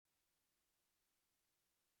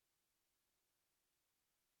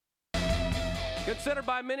considered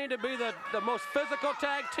by many to be the most physical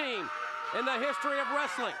tag team in the history of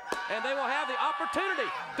wrestling. And they will have the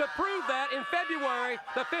opportunity to prove that in February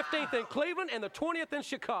the 15th in Cleveland and the 20th in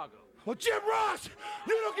Chicago. Well, Jim Ross,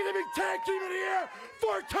 you don't get to be tag team of the year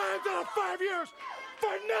 4 times out of 5 years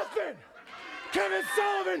for nothing. Kevin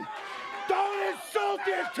Sullivan, don't insult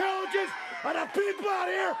the intelligence of the people out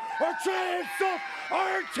here or try to insult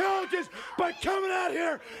our intelligence by coming out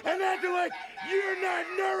here and acting like you're not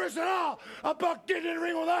nervous at all about getting in the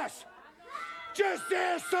ring with us. Just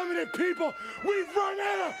ask some of the people we've run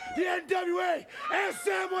out of the NWA. Ask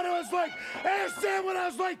them what it was like. Ask them what it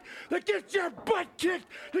was like to get your butt kicked,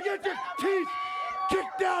 to get your teeth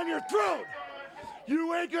kicked down your throat.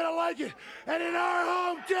 You ain't gonna like it. And in our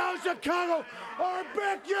hometown, Chicago, our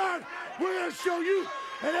backyard, we're gonna show you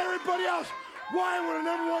and everybody else why we're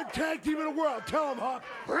the #1 tag team in the world. Tell them, Hawk.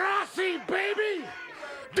 Rossi, baby!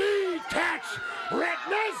 Detached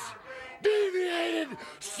retinas, deviated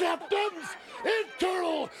septums,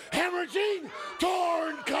 internal hemorrhaging,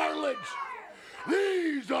 torn cartilage.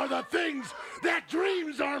 These are the things that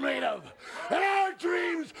dreams are made of. And our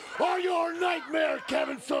dreams are your nightmare,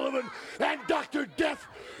 Kevin Sullivan and Dr. Death.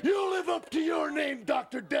 You live up to your name,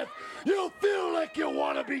 Dr. Death. You'll feel like you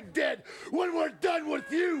want to be dead when we're done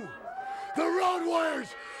with you. The Road Warriors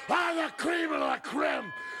are the cream of the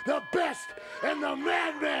creme, the best, and the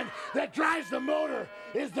madman that drives the motor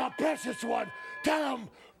is the precious one. Tell him,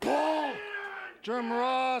 Paul. Jim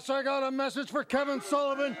Ross, I got a message for Kevin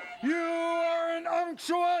Sullivan. You are an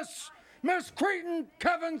unctuous, miscreant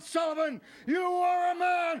Kevin Sullivan. You are a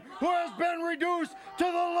man who has been reduced to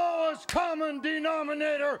the lowest common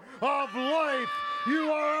denominator of life.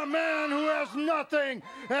 You are a man who has nothing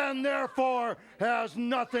and therefore has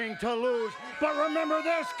nothing to lose. But remember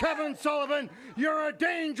this, Kevin Sullivan, you're a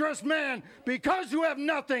dangerous man because you have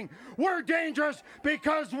nothing. We're dangerous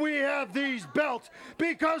because we have these belts,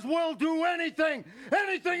 because we'll do anything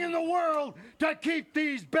in the world to keep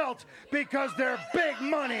these belts because they're big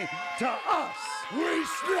money to us. We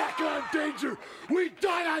snack on danger, we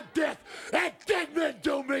die on death, and dead men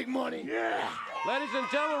don't make money. Yeah. Ladies and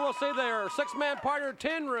gentlemen, we'll see their six-man partner,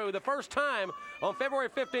 Tenryu, the first time on February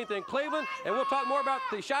 15th in Cleveland. And we'll talk more about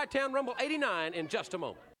the Chi-Town Rumble 89 in just a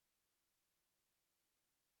moment.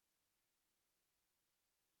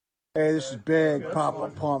 Hey, this is Big Papa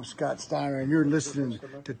Pump Scott Steiner, and you're listening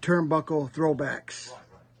to Turnbuckle Throwbacks.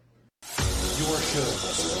 Your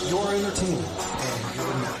shows, your entertainment, and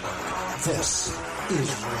your network. This is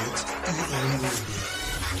Rant EM Radio.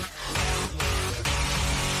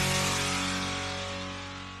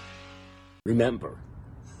 Remember,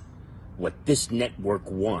 what this network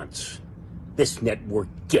wants, this network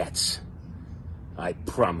gets. I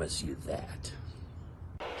promise you that.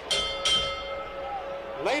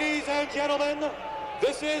 Ladies and gentlemen,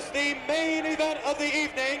 this is the main event of the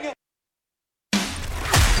evening.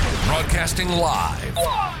 Broadcasting live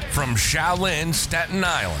from Shaolin, Staten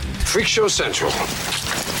Island. Freak Show Central.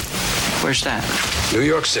 Where's that? New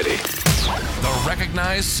York City. The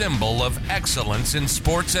recognized symbol of excellence in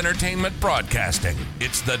sports entertainment broadcasting.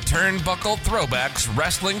 It's the Turnbuckle Throwbacks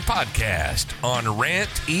Wrestling Podcast on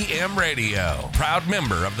Rant EM Radio. Proud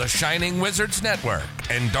member of the Shining Wizards Network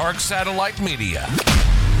and Dark Satellite Media.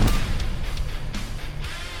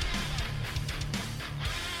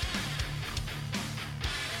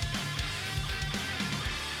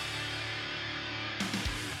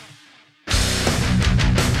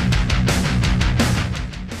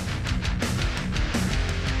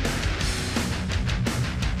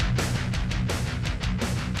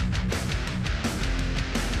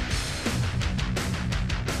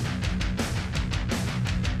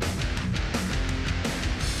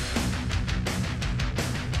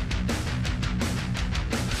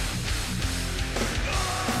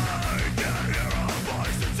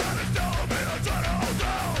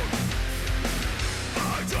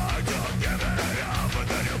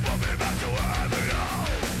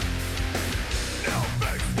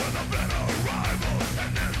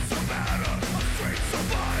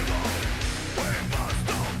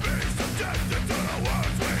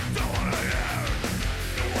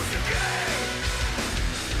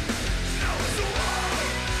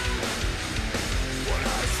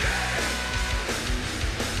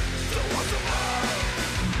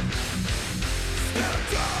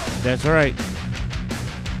 That's right.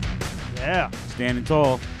 Yeah. Standing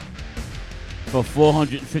tall for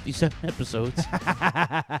 457 episodes.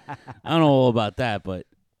 I don't know all about that, but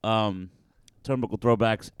Turnbuckle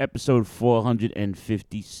Throwbacks, episode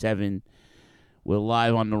 457. We're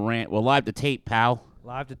live on the rant. We're live to tape, pal.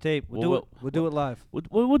 Live to tape. We'll do it live.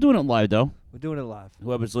 We're doing it live, though. We're doing it live.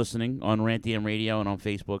 Whoever's listening on Rant DM Radio and on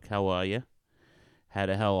Facebook, how are you? How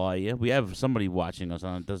the hell are you? We have somebody watching us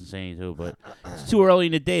on. It doesn't say anything, but it's too early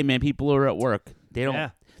in the day, man. People are at work. They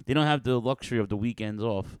don't have the luxury of the weekends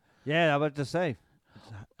off. Yeah, I was about to say.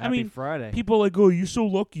 Happy Friday. People are like, oh, you're so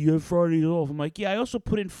lucky you have Fridays off. I'm like, yeah, I also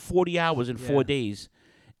put in 40 hours in 4 days.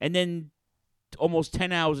 And then almost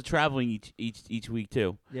 10 hours of traveling each week,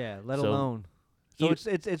 too. Yeah, let alone. So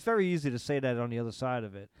it's very easy to say that on the other side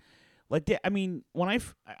of it. Like, I mean, when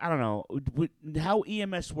I don't know, how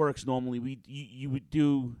EMS works normally, you would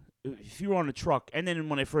do, if you were on a truck, and then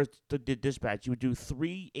when I first did dispatch, you would do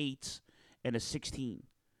 3 8s and a 16.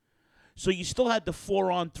 So you still had the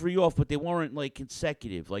 4 on, 3 off, but they weren't, like,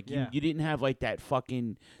 consecutive. Like, you didn't have, like, that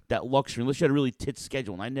luxury, unless you had a really tit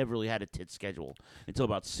schedule. And I never really had a tit schedule until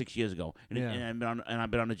about 6 years ago. And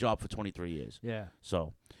I've been on the job for 23 years. Yeah.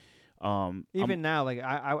 So, even now, like,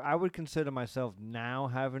 I would consider myself now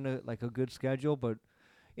having a good schedule, but,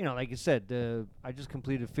 you know, like you said, I just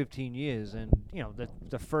completed 15 years, and, you know,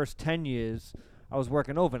 the first 10 years, I was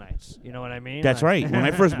working overnights. You know what I mean? That's right. When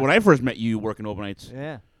I first met you working overnights.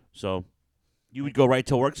 Yeah. So, you would go right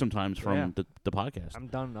to work sometimes from the podcast. I'm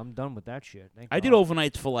done with that shit. I did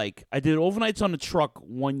overnights I did overnights on the truck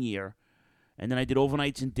 1 year, and then I did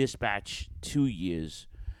overnights in dispatch 2 years,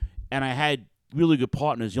 and I had really good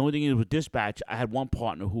partners. The only thing is with dispatch, I had one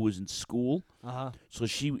partner who was in school. So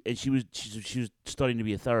she was studying to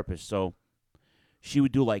be a therapist. So she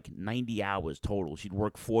would do like 90 hours total. She'd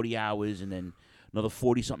work 40 hours and then another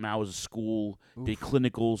 40-something hours of school, did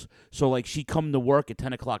clinicals. So, like, she'd come to work at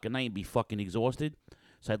 10 o'clock at night and be fucking exhausted.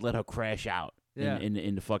 So I'd let her crash out we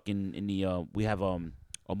have a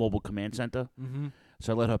mobile command center. Mm-hmm.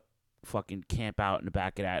 So I let her fucking camp out in the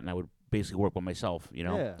back of that, and I would basically work by myself, you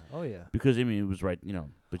know? Yeah. Oh, yeah. Because, I mean, it was right, you know.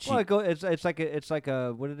 But it's like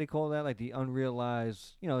a what do they call that? Like the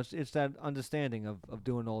unrealized, you know, it's that understanding of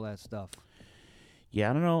doing all that stuff. Yeah,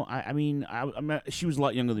 I don't know. I mean, she was a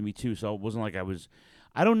lot younger than me, too, so it wasn't like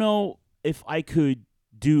I don't know if I could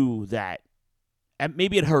do that.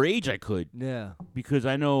 Maybe at her age I could. Yeah. Because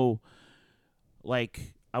I know,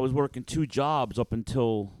 like, I was working 2 jobs up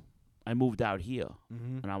until I moved out here.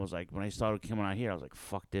 Mm-hmm. And I was like, when I started coming out here, I was like,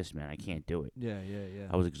 fuck this, man. I can't do it. Yeah.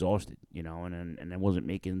 I was exhausted, you know, and I wasn't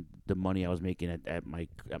making the money I was making at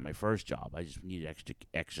my first job. I just needed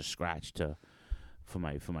extra scratch for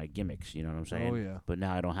my gimmicks, you know what I'm saying? Oh, yeah. But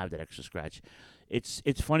now I don't have that extra scratch. It's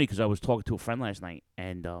funny because I was talking to a friend last night,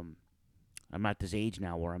 and I'm at this age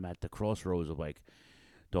now where I'm at the crossroads of, like,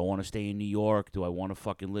 do I want to stay in New York? Do I want to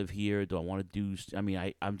fucking live here? Do I want to do... I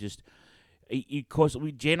mean, I'm just...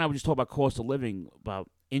 Jay and I were just talking about cost of living, about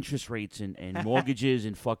interest rates and mortgages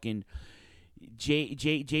and fucking...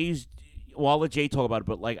 Jay's... Well, I'll let Jay talk about it,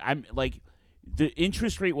 but, like, I'm, like, the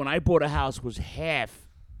interest rate when I bought a house was half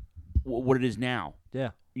what it is now.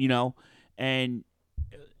 Yeah. You know? And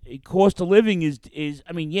cost of living is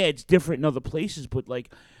I mean, yeah, it's different in other places, but,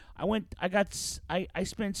 like, I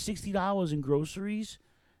spent $60 in groceries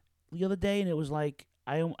the other day, and it was like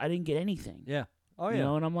I didn't get anything. Yeah. Oh, yeah. You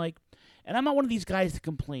know, and I'm like, and I'm not one of these guys to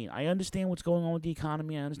complain. I understand what's going on with the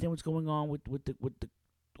economy. I understand what's going on with the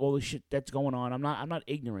all the shit that's going on. I'm not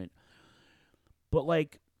ignorant. But,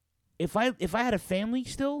 like, if I had a family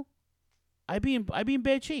still, I'd be in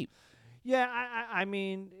bad shape. Yeah, I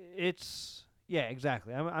mean, yeah,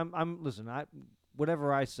 exactly. Listen,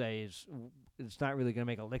 whatever I say it's not really going to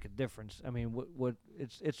make a lick of difference. I mean, what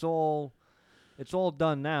it's all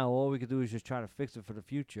done now. All we could do is just try to fix it for the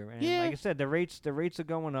future. And like I said, the rates are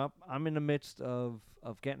going up. I'm in the midst of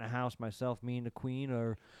getting a house myself. Me and the Queen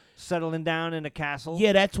are settling down in a castle.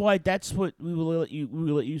 Yeah, that's what we will let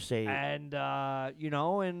you say. And you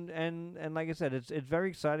know, and like I said, it's very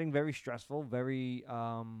exciting, very stressful, very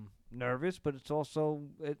nervous, but it's also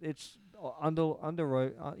it's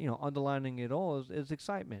underlining it all is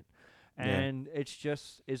excitement. And it's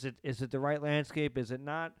just, is it the right landscape? Is it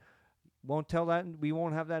not? Won't tell that. We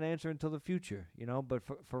won't have that answer until the future, you know. But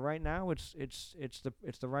for right now, it's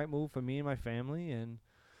the right move for me and my family, and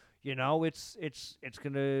you know, it's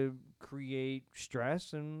gonna create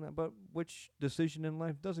stress, but which decision in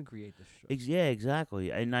life doesn't create this stress? Yeah,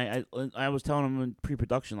 exactly. And I was telling him in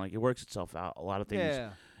pre-production, like, it works itself out. A lot of things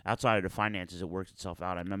outside of the finances, it works itself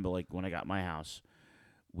out. I remember, like, when I got my house,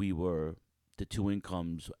 we were the 2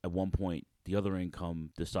 incomes at one point. The other income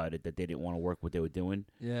decided that they didn't want to work what they were doing.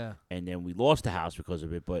 Yeah. And then we lost the house because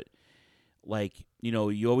of it. But, like, you know,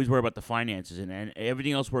 you always worry about the finances, and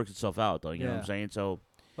everything else works itself out, though. You know what I'm saying? So.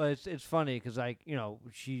 But it's funny because, like, you know,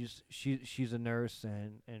 she's a nurse,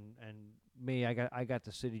 and me, I got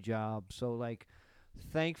the city job. So, like,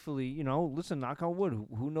 thankfully, you know, listen, knock on wood,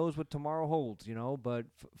 who knows what tomorrow holds, you know? But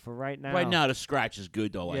for right now. Right now, the scratch is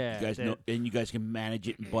good, though. Like, yeah, you guys know, and you guys can manage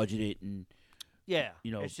it and budget it and. Yeah,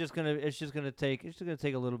 You know. it's just gonna take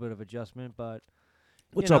a little bit of adjustment, but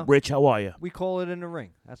What's you up, Rich? How are you? We call it in the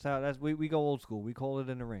ring. We go old school. We call it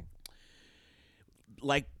in the ring.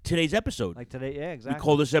 Like today's episode. Like today, yeah, exactly. We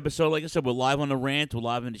call this episode, like I said, we're live on the rant. We're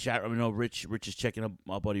live in the chat room. I know Rich is checking up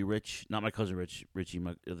our buddy Rich, not my cousin Richie,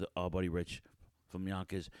 our buddy Rich from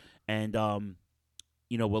Yonkers. And,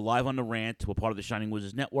 we're live on the rant. We're part of the Shining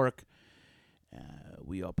Wizards Network.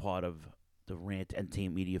 We are part of the Rant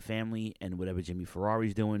Entertainment Media family, and whatever Jimmy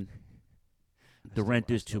Ferrari's doing, the rent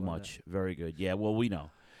is too much. Very good. Yeah, well, we know.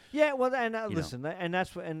 Yeah, well, and listen, and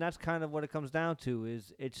that's kind of what it comes down to.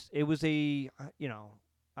 It was a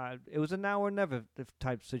now or never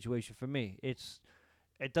type situation for me.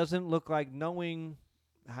 It doesn't look like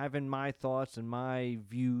having my thoughts and my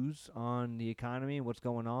views on the economy and what's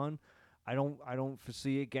going on. I don't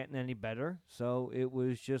foresee it getting any better. So it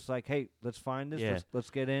was just like, hey, let's find this. Yeah. Let's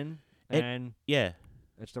get in, and yeah,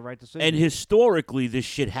 it's the right decision. And historically, this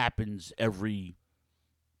shit happens every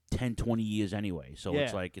 10, 20 years anyway. So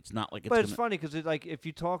it's like it's not like it's. But it's funny because if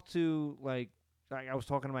you talk to like I was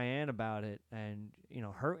talking to my aunt about it, and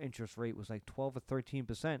her interest rate was like 12 or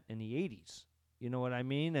 13% in the 80s. You know what I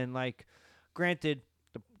mean? And like, granted,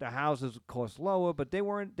 the houses cost lower, but they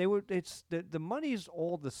weren't. It's the money's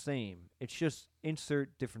all the same. It's just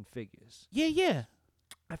insert different figures. Yeah.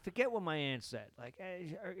 I forget what my aunt said. Like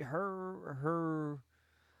her.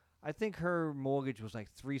 I think her mortgage was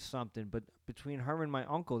like 3 something, but between her and my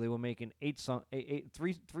uncle, they were making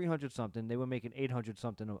 300 something. They were making 800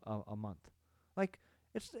 something a month. Like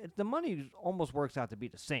the money almost works out to be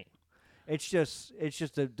the same. It's just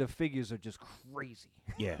the figures are just crazy.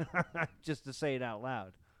 Yeah. Just to say it out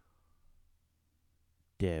loud.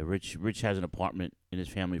 Yeah, Rich has an apartment in his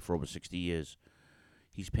family for over 60 years.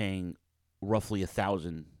 He's paying roughly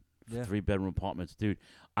 $1,000 for 3-bedroom apartments, dude.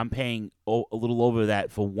 I'm paying a little over that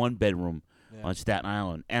for 1 bedroom on Staten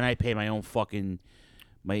Island, and I pay my own fucking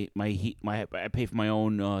my heat. I pay for my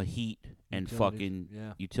own heat and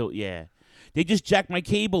fucking utility. Yeah, they just jacked my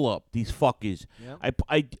cable up. These fuckers. Yep.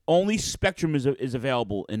 I only Spectrum is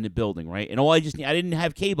available in the building, right? And I didn't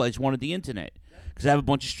have cable. I just wanted the internet because I have a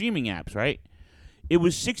bunch of streaming apps, right? It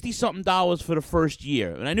was $60-something for the first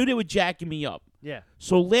year, and I knew they were jacking me up. Yeah.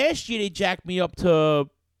 So last year they jacked me up to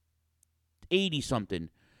 $80-something.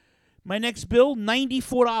 My next bill,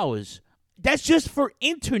 $94. That's just for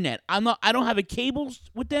internet. I don't have a cable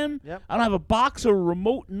with them. Yep. I don't have a box or a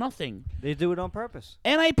remote, nothing. They do it on purpose.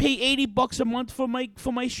 And I pay $80 a month for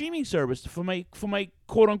my streaming service, for my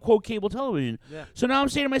quote unquote cable television. Yeah. So now I'm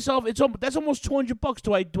saying to myself, that's almost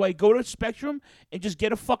 $200. Do I go to Spectrum and just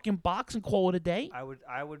get a fucking box and call it a day? I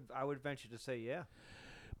would venture to say yeah.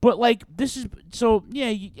 But like this is so yeah.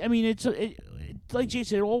 I mean it's like Jay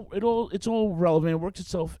said, it's all relevant. It worked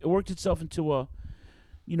itself into a,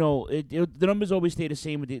 the numbers always stay the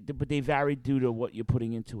same, but they vary due to what you're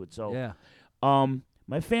putting into it. So yeah.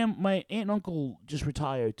 My aunt and uncle just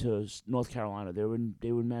retired to North Carolina. They were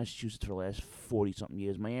in Massachusetts for the last 40-something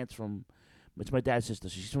years. My aunt's it's my dad's sister.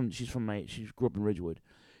 So she grew up in Ridgewood,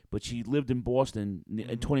 but she lived in Boston,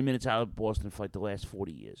 20 minutes out of Boston for like the last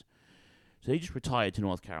 40 years. So they just retired to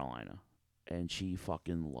North Carolina, and she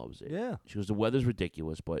fucking loves it. Yeah. She goes, the weather's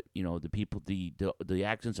ridiculous, but the people, the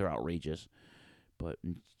accents are outrageous. But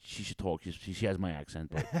she should talk. She has my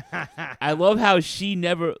accent. But I love how she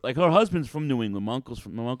never, like, her husband's from New England. My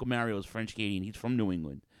uncle Mario is French Canadian. He's from New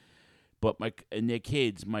England. But their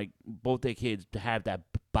kids, both their kids have that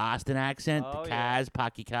Boston accent, the Kaz,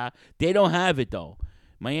 Pocky Ka. They don't have it though.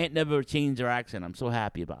 My aunt never changed her accent. I'm so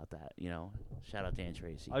happy about that. Shout out to Aunt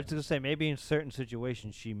Tracy. I was just gonna say maybe in certain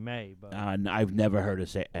situations she may, but I've never heard her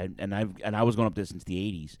say, and I was going up there since the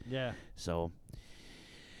 '80s. Yeah. So,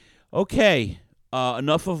 okay,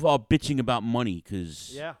 enough of bitching about money,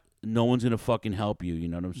 because no one's gonna fucking help you. You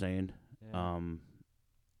know what I'm saying? Yeah.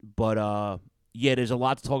 But there's a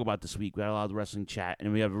lot to talk about this week. We had a lot of wrestling chat,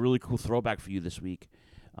 and we have a really cool throwback for you this week.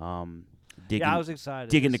 I was excited.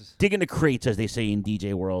 Digging the crates, as they say in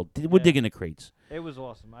DJ world. We're digging the crates. It was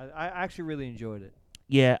awesome. I actually really enjoyed it.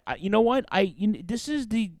 Yeah, you know what? This is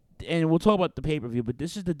and we'll talk about the pay-per-view, but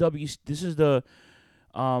this is this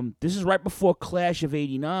is right before Clash of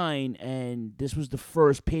 '89, and this was the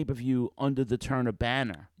first pay-per-view under the Turner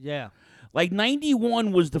banner. Yeah. Like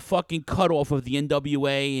 91 was the fucking cutoff of the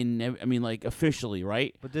NWA, and I mean, like, officially,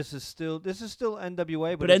 right? But this is still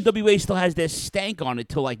NWA. But NWA still has their stank on it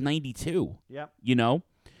till like 92. Yep. And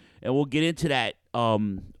we'll get into that,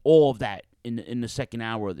 all of that in the second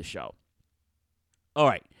hour of the show. All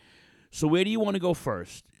right. So where do you want to go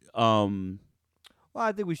first? Well,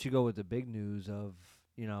 I think we should go with the big news of,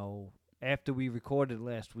 after we recorded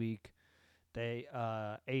last week, they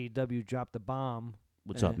AEW dropped the bomb.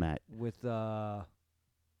 What's up, Matt? With CM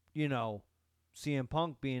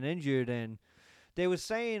Punk being injured, and they were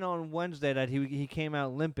saying on Wednesday that he came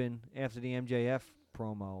out limping after the MJF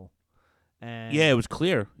promo. And Yeah, it was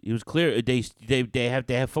clear. It was clear. They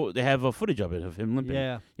have footage of it of him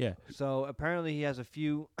limping. Yeah. So apparently he has a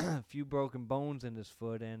few broken bones in his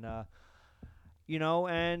foot, and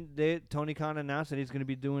Tony Khan announced that he's going to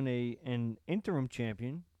be doing an interim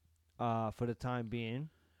champion for the time being,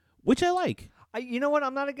 which I like. You know what?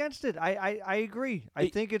 I'm not against it. I agree. I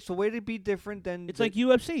think it's a way to be different than it's like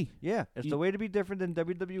UFC. Yeah, it's the way to be different than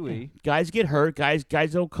WWE. Yeah. Guys get hurt. Guys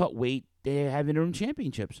don't cut weight. They have interim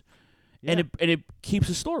championships. Yeah. And it keeps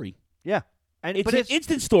a story. Yeah, It's an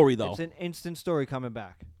instant story, though. It's an instant story coming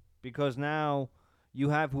back because now you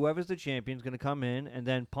have whoever's the champion's going to come in, and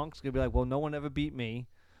then Punk's going to be like, well, no one ever beat me,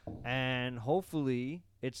 and hopefully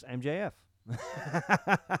it's MJF.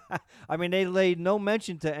 I mean, they laid no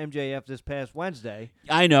mention to MJF this past Wednesday.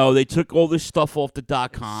 I know they took all this stuff off the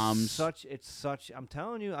 .coms. It's such. I'm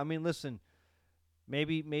telling you. I mean, listen.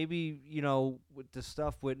 Maybe with the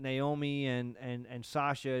stuff with Naomi and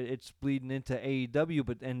Sasha, it's bleeding into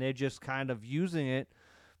AEW, and they're just kind of using it.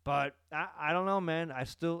 But I don't know, man. I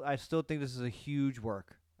still think this is a huge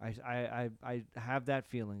work. I have that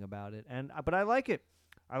feeling about it, but I like it.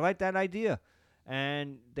 I like that idea.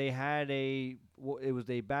 And they had it was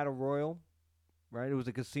a battle royal, right? It was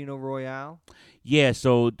a casino royale. Yeah.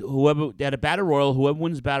 So they had a battle royal. Whoever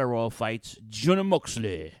wins battle royal fights Johnny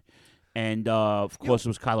Moxley. And, of course, it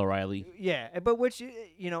was Kyle O'Reilly. Yeah, but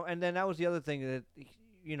and then that was the other thing that,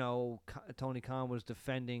 Tony Khan was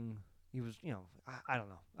defending. He was, I don't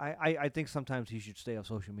know. I think sometimes he should stay off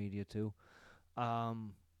social media, too.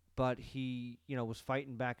 But he, was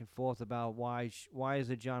fighting back and forth about why is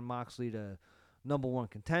it Jon Moxley the number one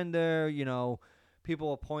contender? People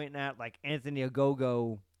are pointing at, like, Anthony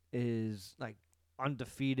Ogogo is, like,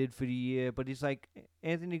 undefeated for the year, but he's like,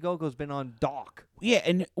 Anthony Ogogo's been on Dark. Yeah,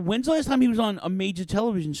 and when's the last time he was on a major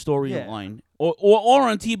television storyline? Or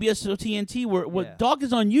on TBS or TNT where Dark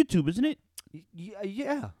is on YouTube, isn't it?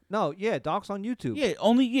 Yeah. No, yeah, Dark's on YouTube. Yeah,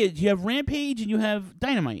 you have Rampage and you have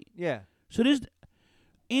Dynamite. Yeah. So there's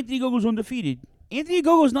Anthony Ogogo's undefeated. Anthony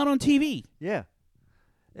Ogogo's not on TV. Yeah.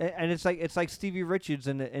 And it's like Stevie Richards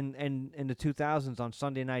in the 2000s on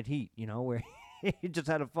Sunday Night Heat, where he just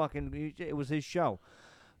had it was his show.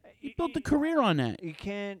 He built a career on that. You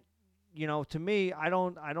can't, to me, I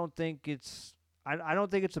don't think it's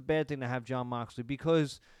a bad thing to have Jon Moxley,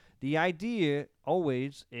 because the idea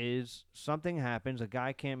always is something happens, a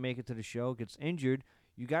guy can't make it to the show, gets injured,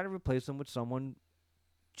 you got to replace him with someone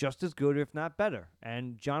just as good, if not better.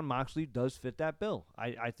 And Jon Moxley does fit that bill.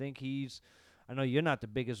 I think I know you're not the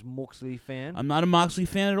biggest Moxley fan. I'm not a Moxley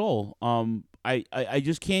fan at all. I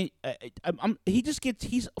just can't.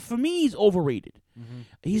 For me, he's overrated. Mm-hmm.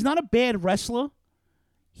 He's not a bad wrestler.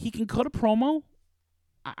 He can cut a promo.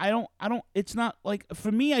 I don't. It's not like,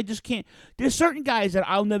 for me, I just can't. There's certain guys that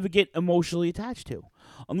I'll never get emotionally attached to,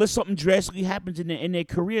 unless something drastically happens in their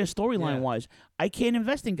career storyline wise. I can't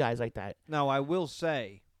invest in guys like that. Now, I will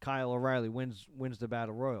say, Kyle O'Reilly wins the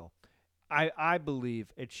Battle Royal. I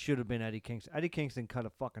believe it should have been Eddie Kingston. Eddie Kingston cut a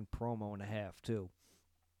fucking promo and a half too.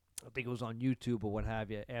 I think it was on YouTube or what have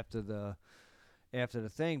you after the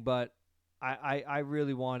thing. But I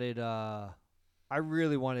really wanted Eddie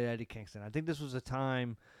Kingston. I think this was a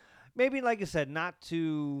time, maybe like I said, not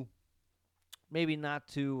to win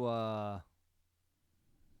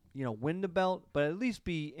the belt, but at least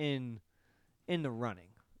be in the running.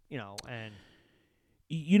 And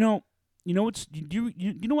You know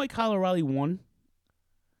why Kyle O'Reilly won?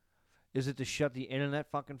 Is it to shut the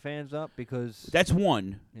internet fucking fans up? Because that's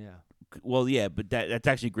one. Yeah. Well, yeah, but that's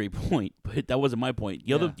actually a great point. But that wasn't my point.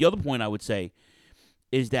 The other point I would say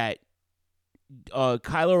is that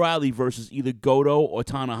Kyle O'Reilly versus either Goto or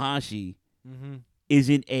Tanahashi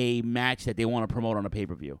isn't a match that they want to promote on a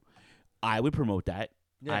pay-per-view. I would promote that.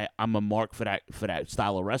 Yeah. I'm a mark for that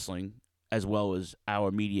style of wrestling, as well as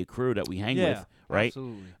our media crew that we hang with, right?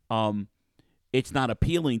 Absolutely. It's not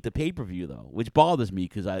appealing to pay-per-view, though, which bothers me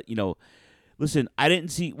because listen, I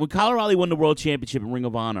didn't see when Kyle O'Reilly won the World Championship in Ring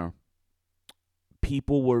of Honor.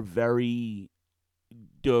 People were the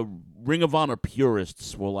Ring of Honor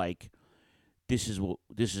purists were like, this is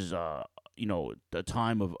the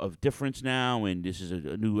time of difference now, and this is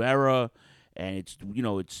a new era, and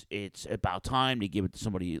it's about time to give it to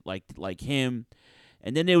somebody like him.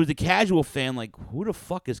 And then there was the casual fan like, who the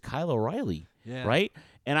fuck is Kyle O'Reilly? Yeah. Right?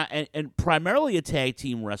 And primarily a tag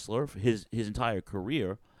team wrestler for his entire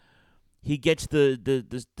career. He gets the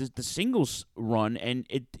singles run, and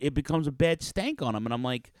it becomes a bad stank on him. And I'm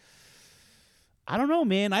like, I don't know,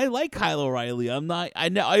 man. I like Kyle O'Reilly. I'm not.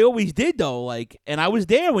 I always did though. Like, and I was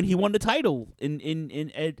there when he won the title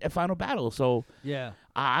at Final Battle. So Yeah.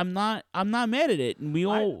 I'm not mad at it. And we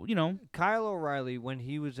all, Kyle O'Reilly, when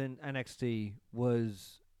he was in NXT, he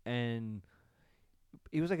was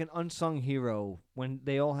like an unsung hero when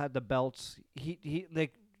they all had the belts. He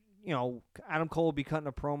like, Adam Cole would be cutting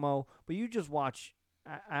a promo, but you just watch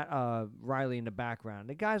Riley in the background.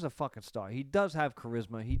 The guy's a fucking star. He does have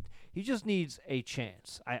charisma. He just needs a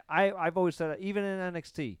chance. I've always said that, even in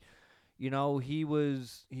NXT. It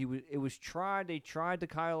was tried. They tried the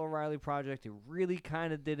Kyle O'Reilly project. It really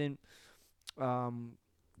kind of didn't kind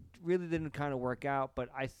of work out. But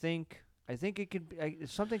I think it could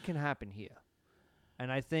something can happen here,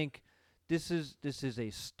 and I think this is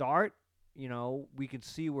a start. We can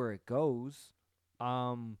see where it goes.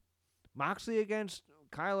 Moxley against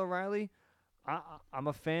Kyle O'Reilly. I'm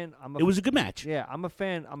a fan. It was a good match. Yeah, I'm a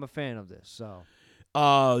fan of this. So.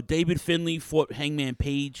 David Finlay fought Hangman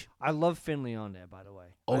Page. I love Finlay on there, by the way.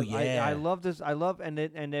 I love this. I love and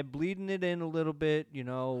they're bleeding it in a little bit.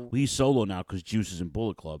 Well, he's solo now because Juice is in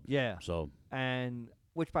Bullet Club. Yeah. So. And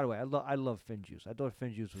which, by the way, I love Finn Juice. I thought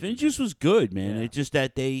Finn Juice was good, man. Yeah. It's just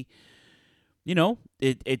that they,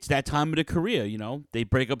 it's that time of the career. They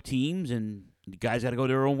break up teams and the guys got to go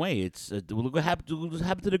their own way. It's look what happened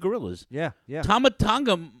to the Gorillas. Yeah, yeah. Tama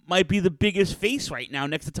Tonga might be the biggest face right now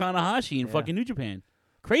next to Tanahashi in fucking New Japan.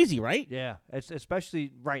 Crazy, right? Yeah, it's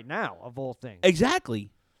especially right now of all things.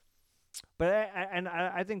 Exactly. But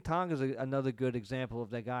I think Tonga's another good example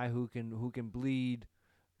of that guy who can bleed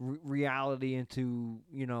reality into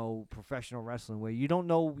professional wrestling, where you don't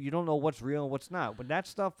know what's real and what's not. But that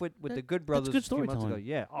stuff with the Good Brothers good a few months storytelling. ago,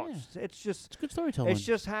 yeah. Oh, Yeah. it's good storytelling. It's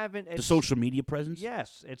just having the social media presence.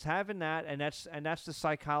 Yes, it's having that, and that's the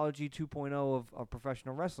psychology 2.0 of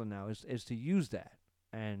professional wrestling now is to use that.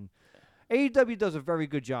 And AEW does a very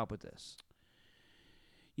good job with this.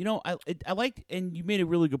 I like, and you made a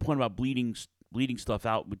really good point about bleeding stuff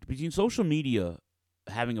out between social media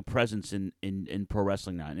having a presence in pro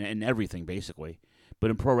wrestling now, and everything basically. But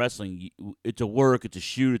in pro wrestling, it's a work, it's a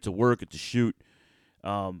shoot, it's a work, it's a shoot.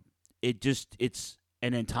 And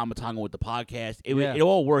then Tama Tonga with the podcast, it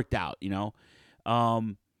all worked out,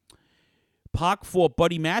 Pac fought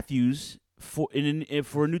Buddy Matthews for a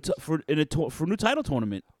new title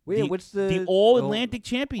tournament. Wait, what's the All Atlantic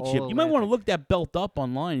Championship? You might want to look that belt up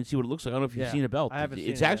online and see what it looks like. I don't know if you've seen a belt. I haven't seen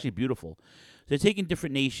it It's actually beautiful. So they're taking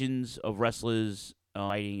different nations of wrestlers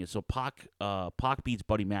fighting. So Pac beats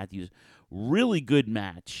Buddy Matthews. Really good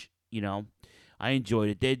match. I enjoyed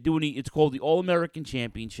it. They're doing it's called the All American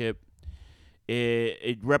Championship.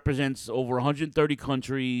 It represents over 130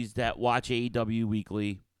 countries that watch AEW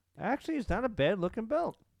weekly. Actually, it's not a bad looking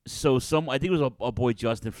belt. So I think it was a boy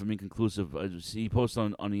Justin from Inconclusive. He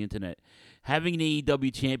posted on the internet. Having an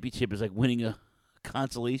AEW championship is like winning a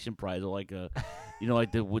consolation prize, or like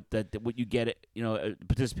what you get a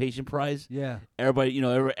participation prize. Yeah.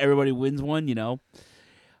 Everybody wins one.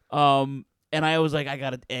 And I was like, I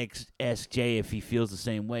gotta ask Jay if he feels the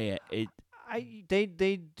same way.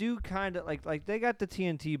 They do kind of like they got the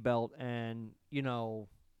TNT belt, and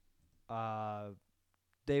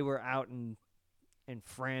they were out in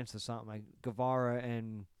France or something, like Guevara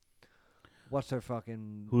and what's her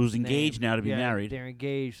fucking who's name? engaged now to be married. They're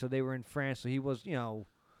engaged, so they were in France. So he was,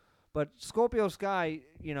 but Scorpio Sky,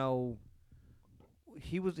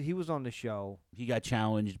 he was on the show. He got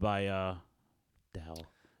challenged by the hell.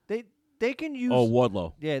 They can use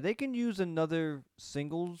Wardlow. Yeah, they can use another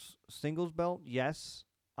singles belt. Yes,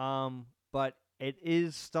 but it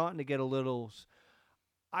is starting to get a little.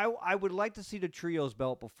 I would like to see the trios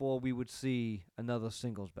belt before we would see another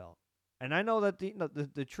singles belt. And I know that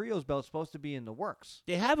the trios belt is supposed to be in the works.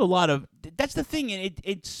 They have a lot of. That's the thing, and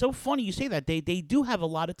it's so funny you say that. They do have a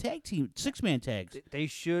lot of tag team 6-man tags. They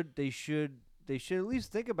should at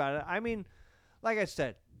least think about it. I mean, like I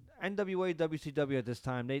said, NWA, WCW at this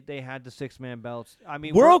time, they had the 6-man belts. I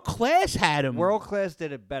mean, World Class had them. World Class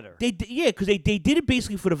did it better. Because they did it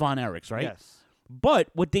basically for the Von Erichs, right? Yes. But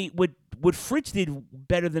what Fritz did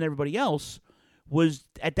better than everybody else was,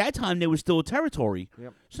 at that time, there was still a territory.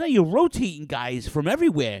 Yep. So now you're rotating guys from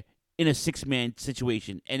everywhere in a 6-man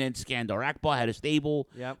situation. And then Skandar Akbar had a stable.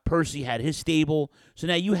 Yep. Percy had his stable. So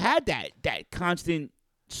now you had that constant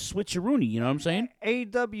switcheroony, you know what I'm saying?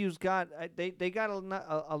 AEW's got they got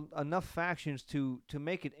enough factions to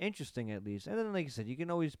make it interesting, at least. And then, like I said, you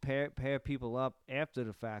can always pair people up after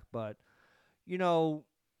the fact. But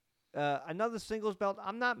another singles belt,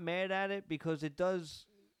 I'm not mad at it because it does,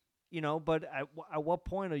 But at what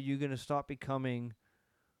point are you going to start becoming?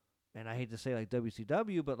 And I hate to say like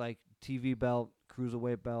WCW, but like TV belt,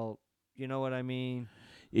 cruiserweight belt, You know what I mean?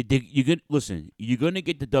 Listen, you're gonna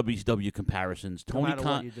get the WCW comparisons. No Tony matter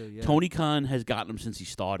Khan, what you do, yeah. Tony Khan has gotten them since he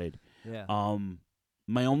started. Yeah.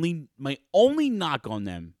 My only knock on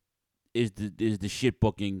them is the shit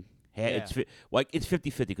booking. It's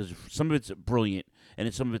 50-50 because some of it's brilliant and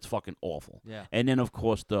then some of it's fucking awful. Yeah. And then of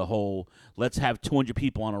course the whole let's have 200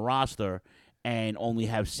 people on a roster and only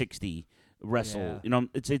have 60 wrestle. Yeah. You know,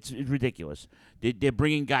 it's ridiculous. They're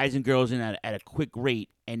bringing guys and girls in at a quick rate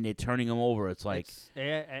and they're turning them over. It's like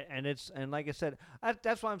and like I said,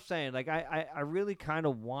 that's what I'm saying. Like I really kind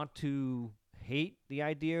of want to hate the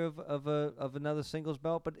idea of another singles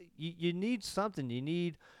belt, but you need something. You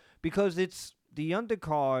need, because it's the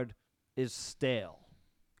undercard is stale.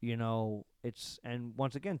 You know, and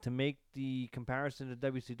once again, to make the comparison to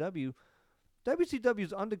WCW's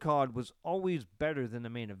undercard was always better than the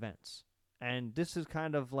main events. And this is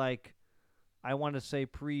kind of like, I want to say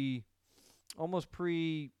almost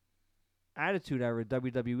pre-attitude era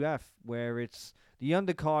WWF, where it's the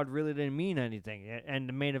undercard really didn't mean anything, and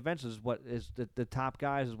the main events is what is the top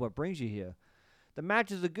guys is what brings you here. The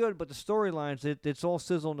matches are good, but the storylines, it's all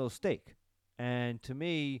sizzle, no steak. And to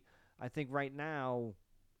me, I think right now,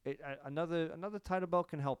 another title belt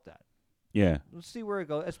can help that. Yeah. Let's see where it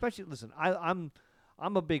goes. Especially, listen, I'm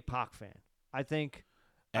a big Pac fan. I think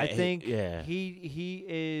he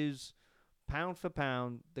is pound for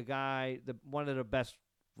pound the guy, one of the best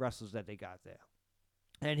wrestlers that they got there,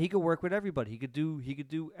 and he could work with everybody. He could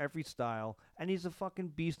do every style, and he's a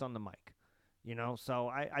fucking beast on the mic, you know. So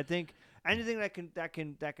I think anything that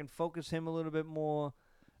can focus him a little bit more,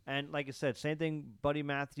 and like I said, same thing. Buddy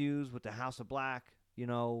Matthews with the House of Black, you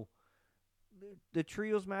know, the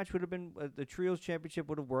trios match would have been the trios championship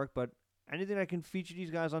would have worked, but anything that can feature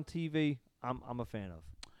these guys on TV, I'm a fan of.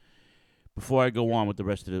 Before I go on with the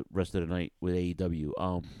rest of the night with AEW,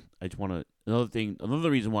 I just want to another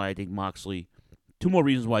reason why I think Moxley, two more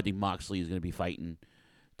reasons why I think Moxley is going to be fighting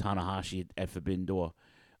Tanahashi at Forbidden Door,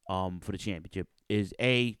 for the championship is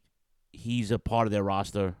he's a part of their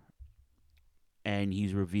roster, and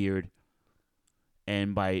he's revered,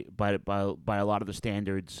 and by a lot of the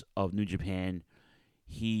standards of New Japan,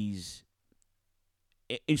 he's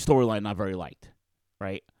in storyline not very liked,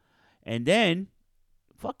 right? And then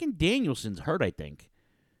fucking Danielson's hurt, I think.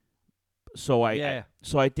 So I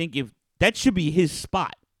think if that should be his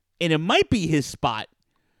spot, and it might be his spot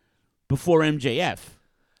before MJF.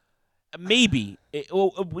 Maybe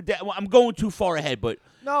I'm going too far ahead, but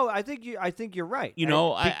no, I think you're right. You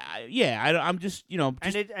know, I'm just, you know,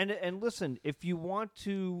 and listen, if you want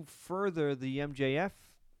to further the MJF,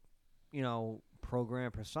 you know,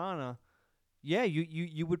 program persona,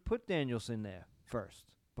 you would put Danielson there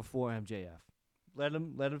first before MJF. Let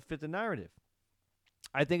him fit the narrative.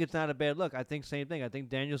 I think it's not a bad look. I think same thing. I think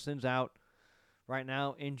Danielson's out right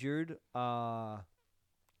now, injured,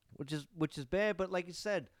 which is bad. But like you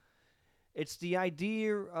said, it's the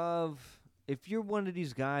idea of if you're one of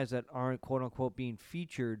these guys that aren't quote unquote being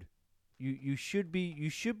featured, you should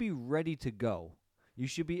be ready to go.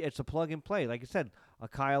 It's a plug and play. Like I said, a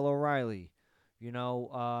Kyle O'Reilly, you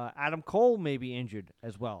know, Adam Cole may be injured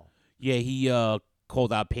as well. Yeah, he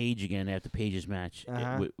called out Paige again after Paige's match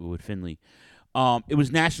with Finley. It was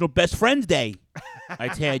National Best Friends Day. I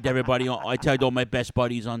tagged everybody. I tagged all my best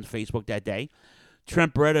buddies on Facebook that day.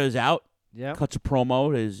 Trent Beretta is out. Yeah, cuts a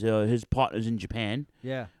promo. His partner's in Japan.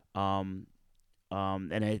 Yeah. And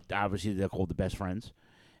obviously they're called the Best Friends,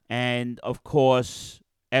 and of course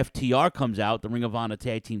FTR comes out, the Ring of Honor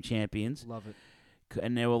Tag Team Champions. Love it.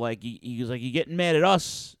 And they were like, he was like, "You're getting mad at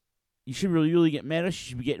us. You should really get mad at us. You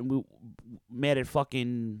should be getting mad at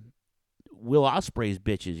fucking Will Ospreay's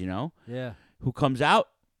bitches, you know?" Yeah. Who comes out?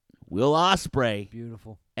 Will Ospreay.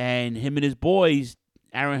 Beautiful. And him and his boys,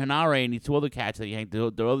 Aaron Hanare and the two other cats that he hangs, the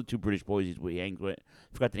other two British boys he hangs with.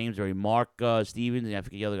 I forgot the names already. Mark Stevens, and I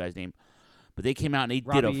forget the other guy's name. But they came out and they did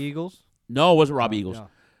Robbie Eagles? No, it wasn't Robbie Eagles.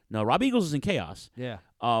 No, Robbie Eagles is in Chaos. Yeah.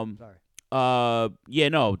 Sorry. Yeah,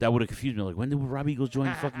 no, that would have confused me. Like, when did Robbie Eagles join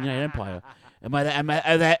the fucking United Empire? Am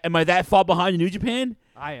I that far behind New Japan?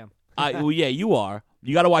 I am. Well, yeah, you are.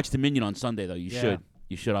 You got to watch Dominion on Sunday though. You should.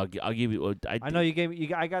 You should. I'll give you. I know you gave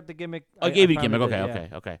me. I got the gimmick. I gave you the gimmick.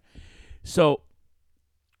 Okay. So,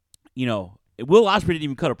 you know, Will Ospreay didn't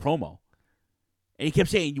even cut a promo, and he kept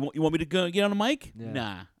saying, "You want me to go get on the mic?" Yeah.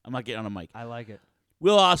 Nah, I'm not getting on the mic. I like it.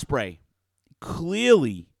 Will Ospreay,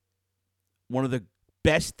 clearly one of the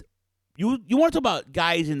best. You want to talk about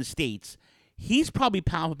guys in the States? He's probably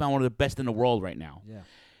pound for pound one of the best in the world right now. Yeah.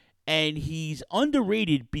 And he's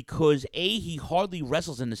underrated because A, he hardly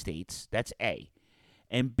wrestles in the States. That's A.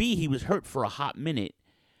 And B, he was hurt for a hot minute.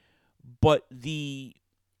 But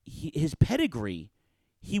his pedigree,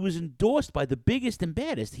 he was endorsed by the biggest and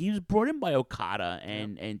baddest. He was brought in by Okada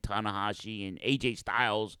and Tanahashi, and AJ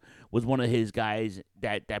Styles was one of his guys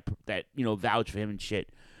that vouched for him and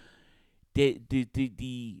shit. The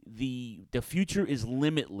future is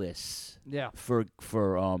limitless. Yeah. For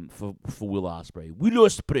Will Ospreay. Will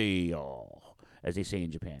Ospreay, as they say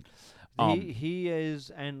in Japan. He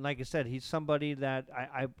is, and like I said, he's somebody that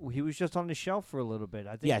he was just on the shelf for a little bit.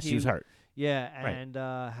 I think Yes, he was hurt. Yeah, Right. and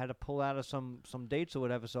had to pull out of some dates or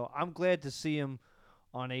whatever. So I'm glad to see him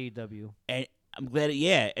on AEW. And I'm glad,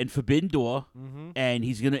 and Forbidden Door, and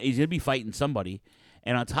he's gonna be fighting somebody,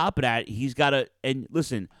 and on top of that, he's got to. And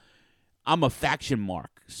listen, I'm a faction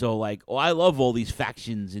mark, so like, I love all these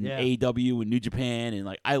factions in AEW and New Japan, and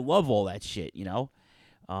like, I love all that shit,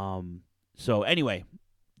 So anyway,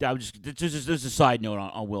 that was just a side note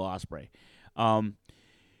on Will Ospreay.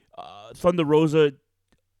 Thunder Rosa.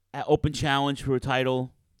 Open challenge for a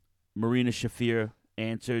title. Marina Shafir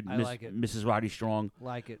answered. I like it. Mrs. Roddy Strong.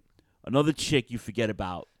 Like it. Another chick you forget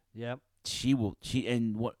about. Yep. That's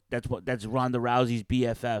Ronda Rousey's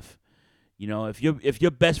BFF. If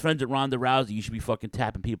you're best friends with Ronda Rousey, you should be fucking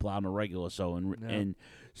tapping people out on a regular. And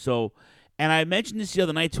I mentioned this the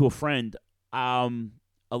other night to a friend. A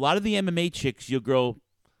lot of the MMA chicks, your girl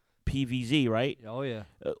PVZ, right? Oh, yeah.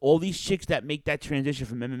 All these chicks that make that transition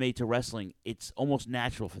from MMA to wrestling, it's almost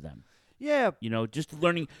natural for them. Yeah. Just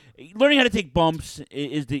learning how to take bumps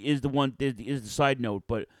is the side note.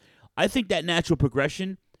 But I think that natural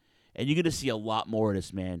progression, and you're going to see a lot more of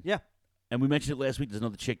this, man. Yeah. And we mentioned it last week. There's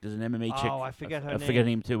another chick. There's an MMA chick. Oh, I forget her I name. forget her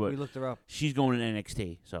name too. But we looked her up. She's going to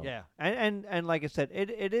NXT. So yeah, and like I said,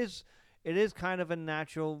 it is kind of a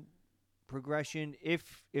natural progression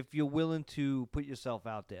if you're willing to put yourself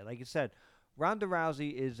out there. Like you said, Ronda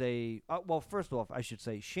Rousey is first off, I should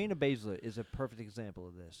say Shayna Baszler is a perfect example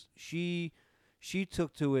of this. She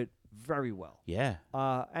took to it very well. Yeah.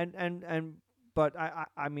 But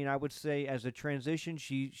I mean, I would say as a transition,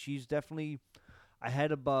 she's definitely a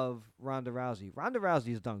head above Ronda Rousey. Ronda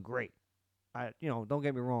Rousey has done great. Don't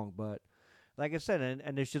get me wrong, but like I said,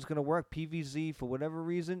 and it's just gonna work. PVZ, for whatever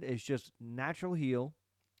reason, is just natural heel.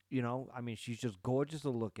 I mean, she's just gorgeous to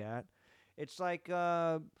look at. It's like,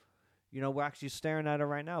 we're actually staring at her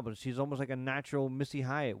right now, but she's almost like a natural Missy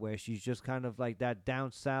Hyatt, where she's just kind of like that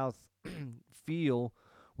down south feel,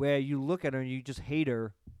 where you look at her and you just hate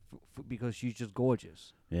her because she's just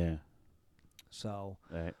gorgeous. Yeah. So,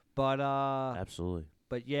 right. But absolutely.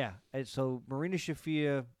 But yeah, and so Marina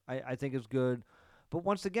Shafir, I think is good, but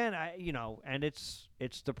once again, and it's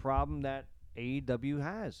the problem that AEW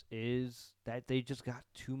has, is that they just got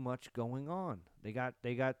too much going on. They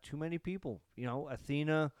got too many people.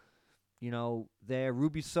 Athena, there.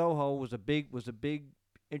 Ruby Soho was a big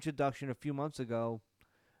introduction a few months ago.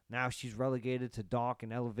 Now she's relegated to Dark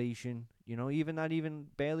and Elevation.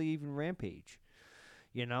 Barely even Rampage.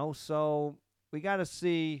 So we gotta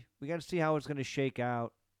see how it's gonna shake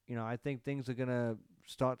out. I think things are gonna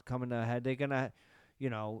start coming ahead. They're gonna,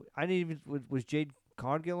 I didn't even was Jade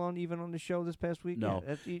Cargill on the show this past week? No.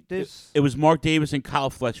 Yeah, it was Mark Davis and Kyle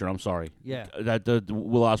Fletcher. I'm sorry. Yeah. That the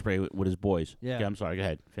Will Ospreay with his boys. Yeah. Okay, I'm sorry. Go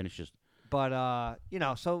ahead. Finish this. But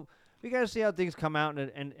so we got to see how things come out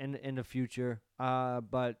in the future.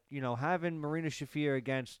 But having Marina Shafir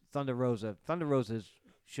against Thunder Rosa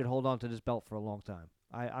should hold on to this belt for a long time.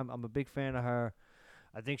 I'm a big fan of her.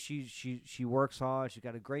 I think she works hard. She's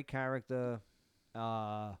got a great character.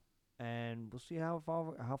 And we'll see how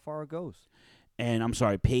far it goes. And I'm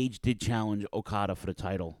sorry, Paige did challenge Okada for the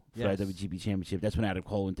title for Yes. the IWGP Championship. That's when Adam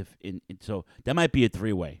Cole so that might be a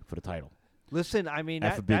 3-way for the title. Listen, I mean,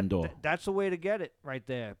 At Forbidden Door. that's the way to get it right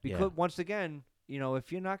there. Because Yeah. once again,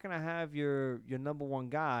 if you're not going to have your number one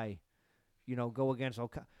guy, go against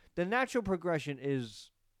Okada, the natural progression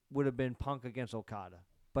would have been Punk against Okada,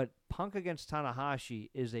 but Punk against Tanahashi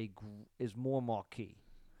is more marquee.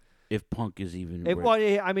 If Punk is even...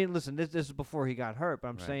 I mean, listen, this is before he got hurt, but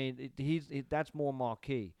I'm Right. saying that's more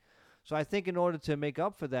marquee. So I think in order to make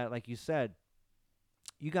up for that, like you said,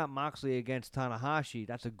 you got Moxley against Tanahashi.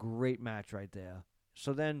 That's a great match right there.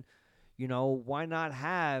 So then, why not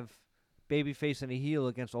have babyface and a heel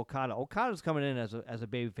against Okada? Okada's coming in as a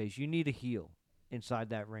babyface. You need a heel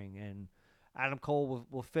inside that ring, and Adam Cole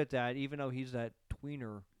will fit that, even though he's that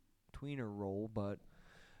tweener role. But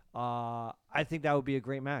I think that would be a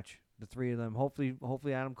great match, the three of them.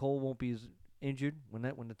 Hopefully Adam Cole won't be as injured when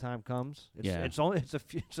the time comes. It's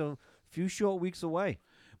a few short weeks away.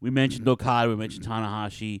 We mentioned Okada. We mentioned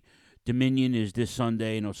Tanahashi. Dominion is this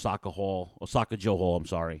Sunday in Osaka Joe Hall. I'm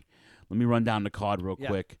sorry. Let me run down the card real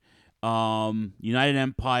quick. United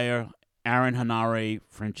Empire, Aaron Hanare,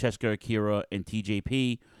 Francesca Akira, and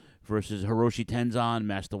TJP versus Hiroshi Tenzan,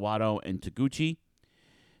 Master Wato, and Taguchi.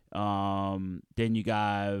 Then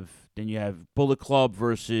you have Bullet Club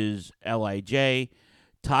versus Lij,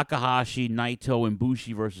 Takahashi, Naito, and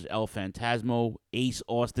Bushi versus El Phantasmo, Ace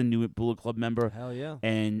Austin, new Bullet Club member. Hell yeah.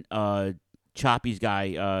 And Choppy's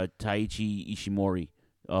guy, Taichi Ishimori,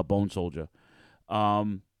 Bone Soldier.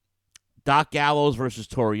 Doc Gallows versus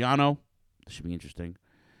Toriano. This should be interesting.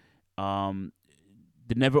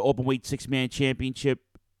 The Never Openweight 6-Man Championship.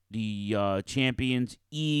 The champions,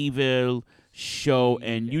 Evil, Sho,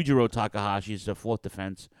 and Yujiro Takahashi is the fourth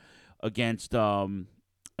defense against Suzuki-gun.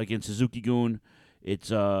 It's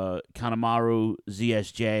Kanemaru,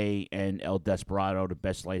 ZSJ, and El Desperado, the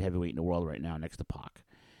best light heavyweight in the world right now, next to Pac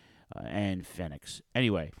and Phoenix.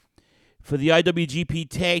 Anyway, for the IWGP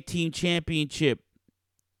Tag Team Championship,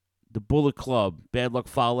 the Bullet Club, Bad Luck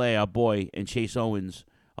Fale, our boy, and Chase Owens,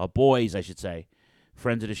 our boys, I should say,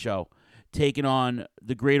 friends of the show, taking on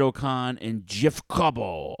the Great O'Khan and Jeff Cobb.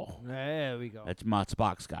 There we go. That's Matt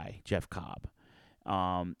Spock's guy, Jeff Cobb.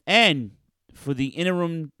 And for the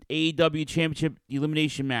interim AEW Championship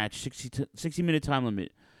elimination match, 60-minute time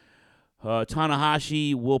limit,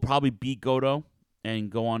 Tanahashi will probably beat Goto and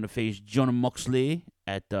go on to face Jonah Moxley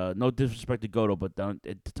at no disrespect to Goto, but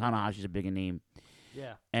Tanahashi's a bigger name.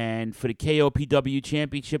 Yeah. And for the KOPW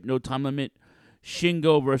Championship, no time limit,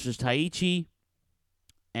 Shingo versus Taichi.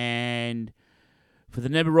 And for the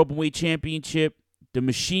Never Openweight Championship, the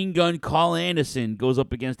Machine Gun Carl Anderson goes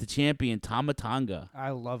up against the champion Tama Tonga.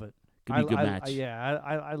 I love it. Could be a good match.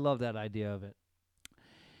 I love that idea of it.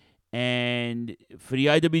 And for the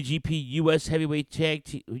IWGP US Heavyweight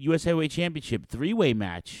Championship 3-way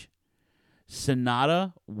match,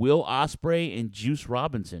 Sonata, Will Ospreay, and Juice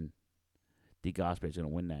Robinson. I think Ospreay's going to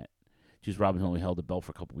win that. Juice Robinson only held the belt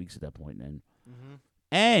for a couple weeks at that point. Then. Mm-hmm.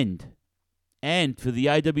 And for the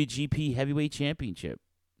IWGP Heavyweight Championship,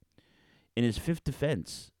 in his fifth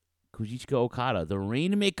defense, Kazuchika Okada, the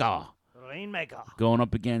Rainmaker, going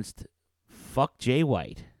up against Fuck Jay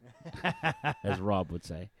White, as Rob would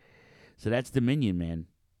say. So that's Dominion, man.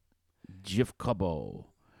 Jeff Cubbo.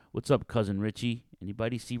 What's up, Cousin Richie?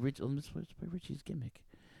 Anybody see Richie? Let's play Richie's gimmick.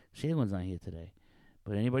 Shaylin's not here today.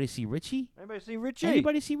 But anybody see Richie? Anybody see Richie?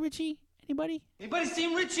 Anybody see Richie? Anybody? Anybody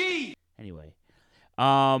seen Richie? Anyway.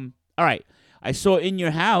 All right. I saw In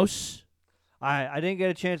Your House. I didn't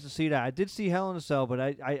get a chance to see that. I did see Hell in a Cell, but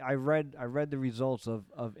I read the results of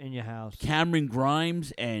In Your House. Cameron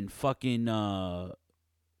Grimes and fucking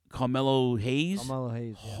Carmelo Hayes. Carmelo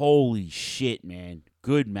Hayes. Yeah. Holy shit, man.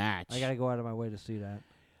 Good match. I gotta go out of my way to see that.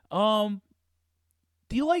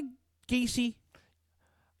 Do you like Gacy?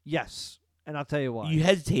 Yes, and I'll tell you why. You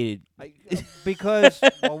hesitated. Because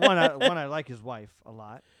well, one I like his wife a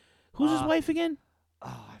lot. Who's his wife again?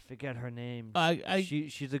 Oh, I forget her name.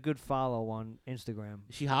 She's a good follow on Instagram.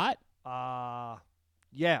 Is she hot?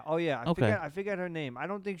 Yeah. Oh yeah. Okay. I forget her name. I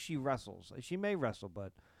don't think she wrestles. She may wrestle,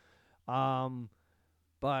 but I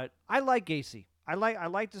like Gacy. I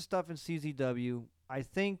like the stuff in CZW. I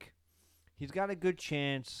think he's got a good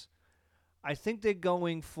chance. I think they're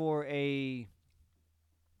going for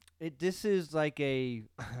this is like a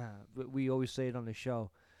we always say it on the show.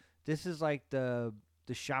 This is like the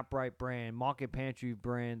ShopRite brand, Market Pantry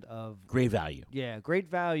brand of Great Value. Yeah, Great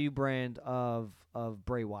Value brand of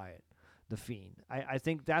Bray Wyatt, the Fiend. I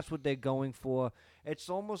think that's what they're going for. It's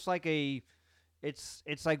almost like it's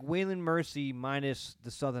like Waylon Mercy minus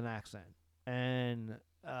the Southern accent, and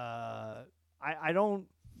I don't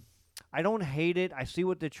hate it. I see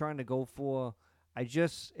what they're trying to go for.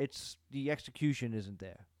 It's the execution isn't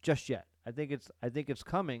there just yet. I think it's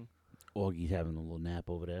coming. Augie's having a little nap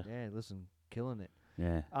over there. Yeah, listen, killing it.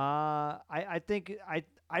 Yeah. I think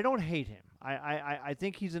I don't hate him. I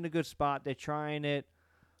think he's in a good spot. They're trying it,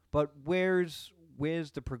 but where's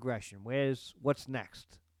the progression? What's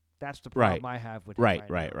next? That's the problem I have with him.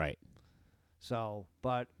 Right. So,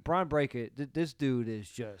 but Braun Breaker, this dude is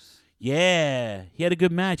just. Yeah, he had a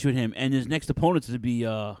good match with him, and his next opponent's to be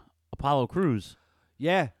Apollo Crews.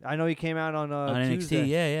 Yeah, I know he came out on Tuesday. NXT.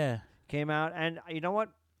 Yeah. Came out, and you know what?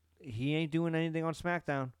 He ain't doing anything on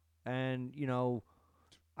SmackDown, and you know.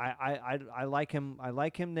 I like him. I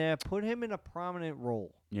like him there. Put him in a prominent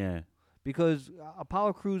role. Yeah. Because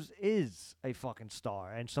Apollo Crews is a fucking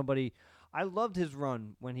star and somebody. I loved his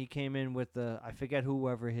run when he came in with I forget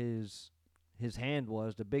whoever his hand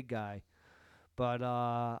was, the big guy, but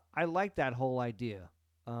I like that whole idea.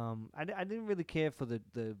 I didn't really care for the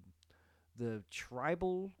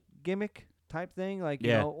tribal gimmick type thing, like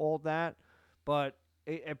you know all that, but.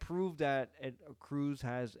 It proved that Cruz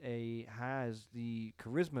has the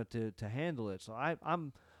charisma to handle it. So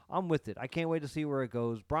I'm with it. I can't wait to see where it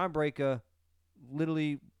goes. Braun Breaker,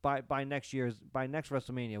 literally by next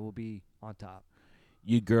WrestleMania will be on top.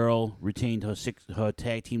 Your girl retained her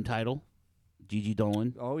tag team title, Gigi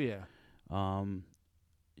Dolan. Oh yeah.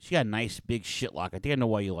 She got a nice big shit lock. I think I know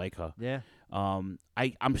why you like her. Yeah. I'm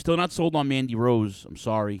still not sold on Mandy Rose. I'm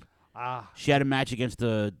sorry. She had a match against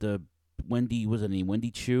the Wendy, was her name Wendy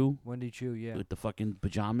Chu? Wendy Chu, yeah. With the fucking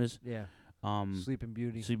pajamas. Yeah. Sleeping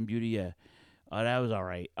Beauty. Sleeping Beauty, yeah. That was all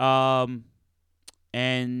right.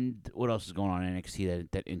 And what else is going on in NXT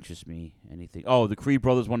that interests me? Anything? Oh, the Creed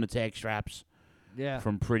brothers won the tag straps. Yeah.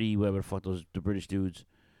 From Pretty, whatever the fuck the British dudes.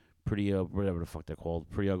 Pretty, whatever the fuck they're called.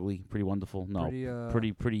 Pretty Ugly, Pretty Wonderful. No,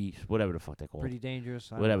 pretty, whatever the fuck they're called. Pretty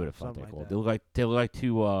Dangerous. Whatever the fuck they're called. They look like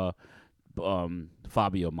two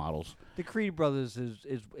Fabio models. The Creed brothers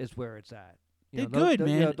is where it's at. They're good,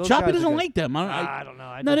 man. Choppy doesn't like them. I don't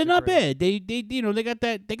know. No, they're not bad. They got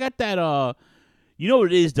that. They got that. You know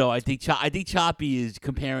what it is though? I think Choppy is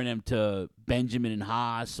comparing them to Benjamin and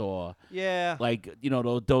Haas or like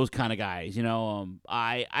those kind of guys.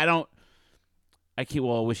 I can't.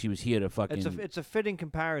 Well, I wish he was here to fucking. It's a fitting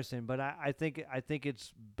comparison, but I think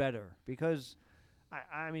it's better because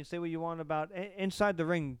I mean, say what you want about inside the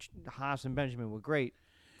ring. Haas and Benjamin were great,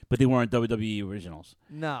 but they weren't WWE originals.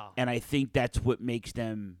 No, and I think that's what makes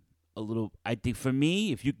them a little. I think for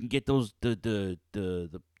me, if you can get those the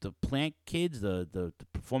plant kids, the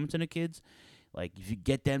performance center kids, like if you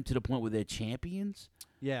get them to the point where they're champions.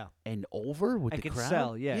 Yeah, and over with and the can crowd.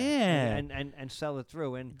 Sell, yeah, and sell it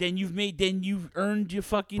through, and then you've earned your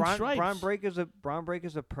fucking stripes. Braun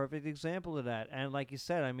Breaker's a perfect example of that, and like you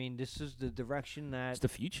said, I mean, this is the direction that it's the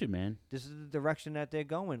future, man. This is the direction that they're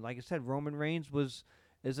going. Like I said, Roman Reigns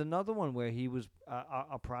is another one where he was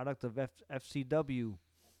a product of FCW,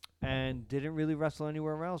 and didn't really wrestle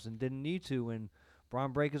anywhere else, and didn't need to. And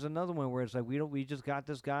Braun Breaker's another one where it's like we just got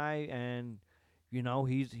this guy and.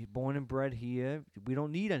 He's born and bred here. We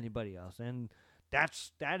don't need anybody else, and that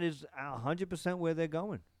is 100% where they're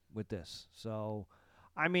going with this. So,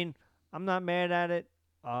 I mean, I'm not mad at it.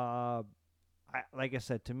 Like I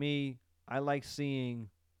said, to me, I like seeing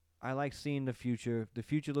the future. The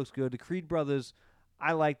future looks good. The Creed brothers,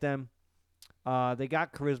 I like them. They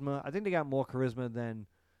got charisma. I think they got more charisma than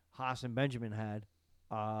Haas and Benjamin had.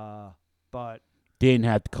 But. They didn't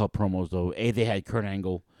have to cut promos, though. A, they had Kurt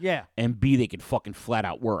Angle. Yeah. And B, they could fucking flat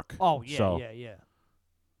out work. Oh, yeah, yeah.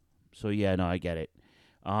 So, yeah, no, I get it.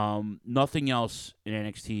 Nothing else in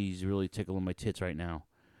NXT is really tickling my tits right now.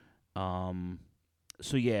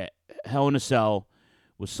 So, yeah, Hell in a Cell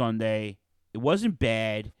was Sunday. It wasn't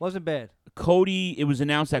bad. Wasn't bad. Cody, it was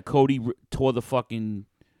announced that Cody tore the fucking,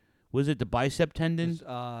 was it the bicep tendon?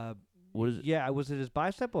 What is it? Yeah, was it his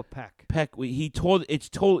bicep or pec? Pec. He tore. It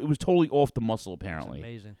was totally off the muscle apparently. That's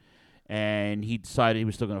amazing. And he decided he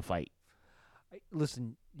was still going to fight.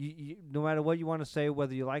 Listen, you, no matter what you want to say,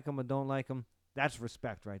 whether you like him or don't like him, that's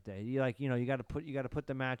respect right there. You got to put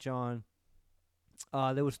the match on.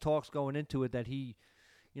 There was talks going into it that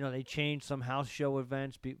they changed some house show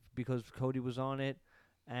events because Cody was on it,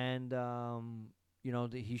 and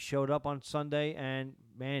he showed up on Sunday, and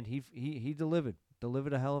man, he delivered.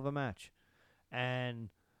 Delivered a hell of a match, and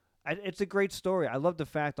it's a great story. I love the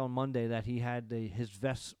fact on Monday that he had his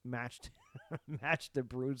vest matched to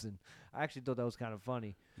bruising. I actually thought that was kind of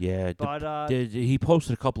funny. Yeah, but he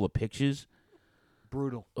posted a couple of pictures.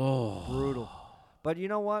 Brutal. Oh, brutal. But you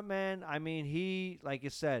know what, man? I mean, he, like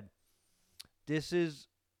you said, this is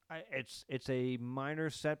it's a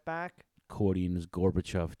minor setback. Cody in his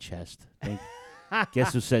Gorbachev chest.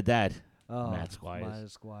 Guess who said that? Oh, Matt Squires.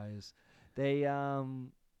 Matt Squires. They,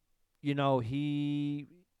 he,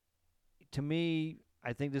 to me,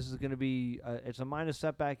 I think this is going to be, it's a minor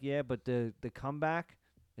setback, yeah, but the comeback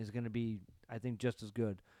is going to be, I think, just as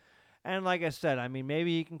good. And like I said, I mean,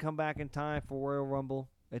 maybe he can come back in time for Royal Rumble.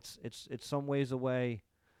 It's some ways away.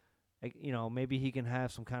 Maybe he can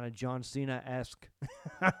have some kind of John Cena-esque.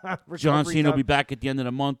 John Cena will be back at the end of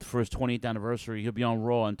the month for his 20th anniversary. He'll be on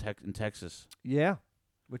Raw in Texas. Yeah,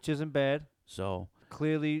 which isn't bad. So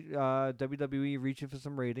clearly, WWE reaching for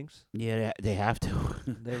some ratings. Yeah, they have to.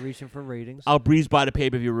 They're reaching for ratings. I'll breeze by the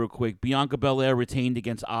pay-per-view real quick. Bianca Belair retained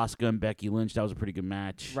against Asuka and Becky Lynch. That was a pretty good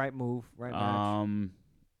match. Right move, right match.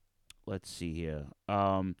 Let's see here.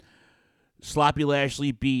 Sloppy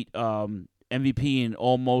Lashley beat MVP in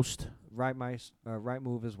almost. Right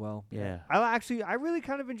move as well. Yeah. I really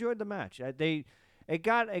kind of enjoyed the match. It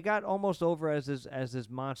got almost over as this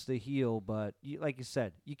monster heel, but like you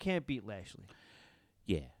said, you can't beat Lashley.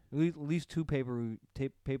 Yeah. At least two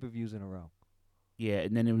pay-per-views in a row. Yeah,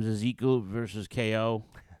 and then it was Ezekiel versus KO.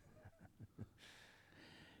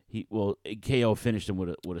 KO finished him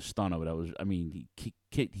with a stunner, but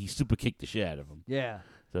he super kicked the shit out of him. Yeah.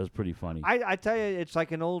 That was pretty funny. I tell you, it's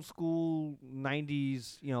like an old school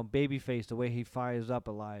 '90s, babyface. The way he fires up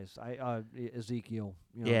Ezekiel.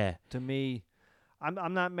 Yeah. To me,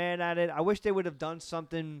 I'm not mad at it. I wish they would have done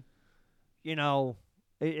something.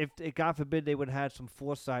 If God forbid they would have had some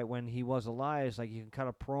foresight when he was Elias, like you can cut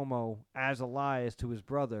a promo as Elias to his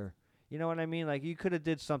brother. You know what I mean? Like you could have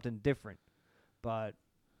did something different, but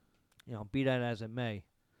be that as it may.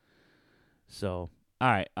 So,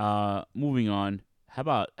 all right, moving on. How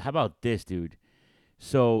about this, dude?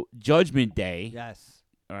 So Judgment Day. Yes.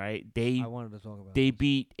 All right. I wanted to talk about. They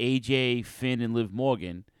beat AJ, Finn, and Liv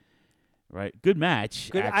Morgan. Right. Good match.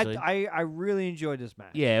 Good. Actually. I really enjoyed this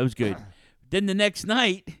match. Yeah, it was good. Then the next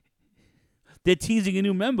night, they're teasing a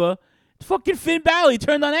new member. It's fucking Finn Balor. He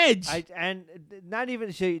turned on Edge. Not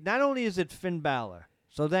only is it Finn Balor,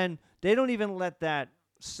 so then they don't even let that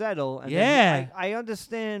settle. And Yeah. I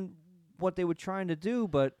understand what they were trying to do,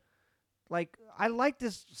 but like I like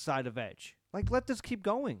this side of Edge. Like let this keep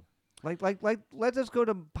going. Like let us go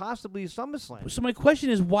to possibly SummerSlam. So my question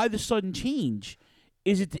is, why the sudden change?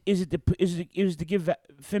 Is it to give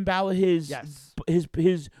Finn Balor his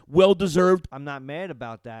well deserved? I'm not mad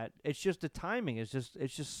about that. It's just the timing. It's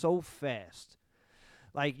just so fast.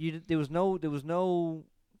 Like there was no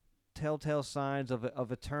telltale signs of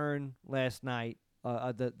a turn last night.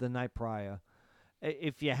 The night prior.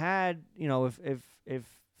 If you had, if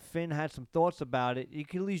Finn had some thoughts about it, you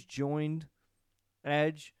could at least join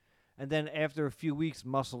Edge. And then after a few weeks,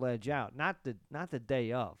 muscle Edge out. Not the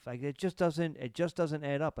day of. Like it just doesn't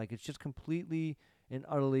add up. Like it's just completely and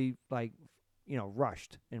utterly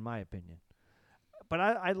rushed, in my opinion. But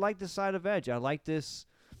I like this side of Edge. I like this.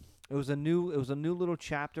 It was a new little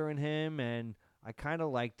chapter in him, and I kind of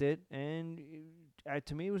liked it. And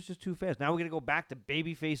to me, it was just too fast. Now we're gonna go back to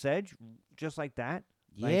babyface Edge, just like that.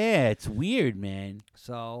 Yeah, it's weird, man.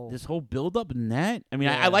 So this whole build up and that. I mean,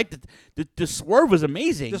 I like the swerve was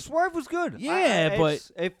amazing. The swerve was good. Yeah,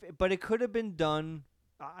 but it could have been done.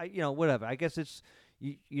 Whatever. I guess it's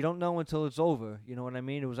you don't know until it's over. You know what I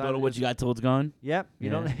mean? It was. Don't know what you got till it's gone. Yep. You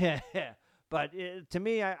don't. Yeah. But to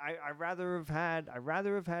me, I rather have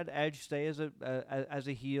had Edge stay as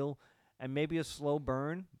a heel and maybe a slow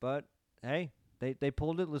burn. But hey, they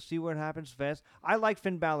pulled it. Let's see what happens fast. I like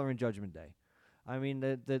Finn Balor in Judgment Day. I mean,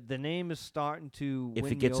 the name is starting to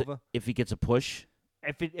win me over. If he gets a push,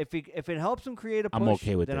 if it helps him create a push, I'm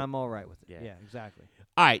okay with then it. I'm all right with it. Yeah, exactly.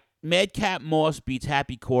 All right, Madcap Moss beats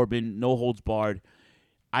Happy Corbin, no holds barred.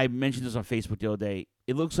 I mentioned this on Facebook the other day.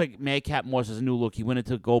 It looks like Madcap Moss has a new look. He went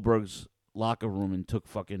into Goldberg's locker room and took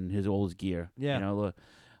fucking his gear. Yeah, look,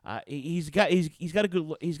 he's got a good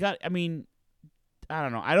look. He's got. I mean, I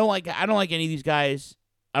don't know. I don't like any of these guys.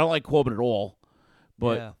 I don't like Corbin at all.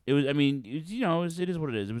 But it was. I mean, it is what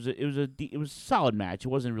it is. It was a solid match. It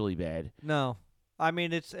wasn't really bad. No, I mean,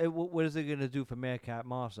 what is it going to do for Madcap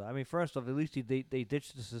Moss? I mean, first off, at least they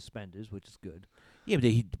ditched the suspenders, which is good. Yeah,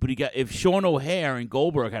 but he got if Sean O'Hare and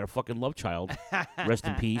Goldberg had a fucking love child, rest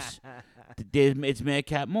in peace. It's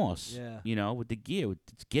Madcap Moss. Yeah. With the gear, with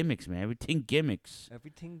its gimmicks, man. Everything gimmicks.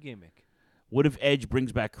 Everything gimmick. What if Edge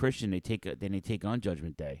brings back Christian? They take on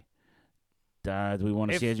Judgment Day. Do we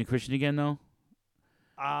want to see Edge and Christian again though?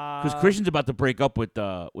 Because Christian's about to break up with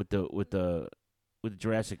the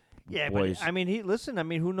Jurassic boys. But I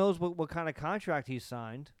mean, who knows what kind of contract he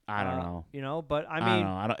signed? I don't know. But I mean,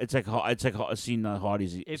 I don't know. It's like seeing the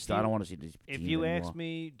Hardys. I don't want to see these. If you ask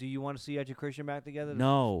me, do you want to see Edge and Christian back together?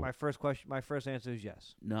 No. My first answer is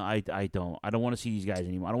yes. No, I don't. I don't want to see these guys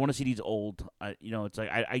anymore. I don't want to see these old. It's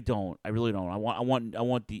like I don't. I really don't. I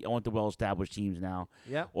want the well established teams now.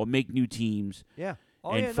 Yeah. Or make new teams. Yeah.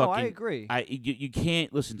 Oh, and yeah, no, I agree. You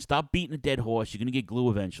can't listen. Stop beating a dead horse. You're gonna get glue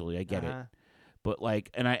eventually. I get it, but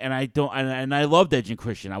I loved Edge and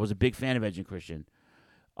Christian. I was a big fan of Edge and Christian.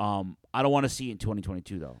 I don't want to see it in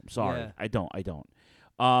 2022 though. I'm sorry. Yeah. I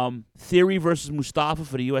don't. Theory versus Mustafa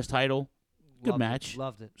for the U.S. title. Good match.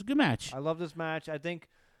 Loved it. It was a good match. I love this match. I think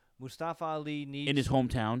Mustafa Ali needs in his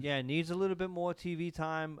hometown. Yeah, needs a little bit more TV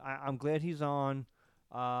time. I'm glad he's on.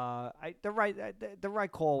 The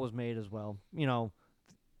right call was made as well.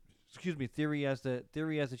 Excuse me, Theory as the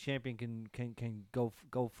champion can go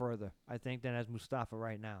further, I think, than as Mustafa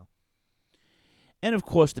right now. And of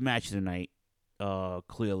course, the match of the night,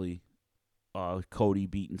 clearly, Cody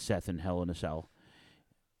beating Seth in Hell in a Cell.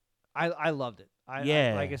 I loved it.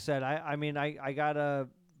 Like I said, I got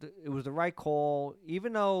it was the right call,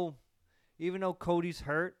 even though Cody's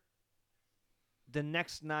hurt. The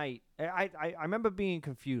next night, I remember being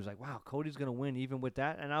confused, like, wow, Cody's gonna win even with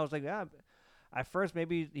that, and I was like, at first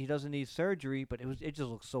maybe he doesn't need surgery, but it just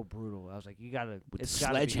looks so brutal. I was like, you gotta With it's the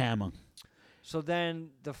gotta be. sledgehammer. So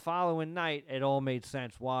then the following night, it all made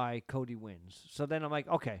sense why Cody wins. So then I'm like,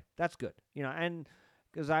 okay, that's good, and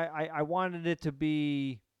because I wanted it to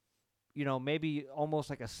be, maybe almost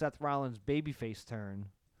like a Seth Rollins babyface turn,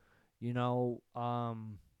 Mossberg.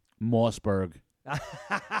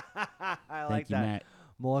 I like you, that. Matt.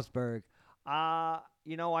 Mossberg.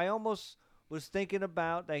 I almost was thinking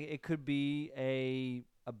about that it could be a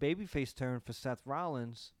babyface turn for Seth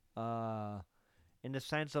Rollins, in the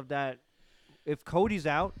sense of that if Cody's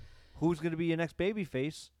out, who's going to be your next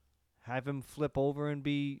babyface? Have him flip over and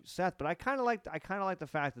be Seth. But I kind of like the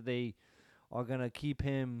fact that they are going to keep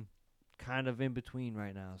him kind of in between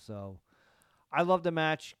right now. So I love the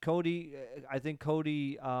match. Cody, I think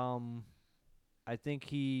Cody, I think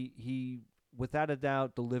he without a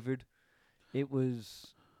doubt delivered. It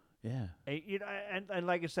was, Yeah. and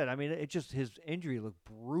like I said, I mean, it just his injury looked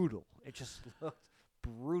brutal. It just looked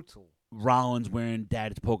brutal. Rollins wearing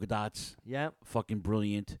Dad's polka dots. Yep. Fucking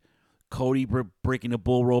brilliant. Cody breaking the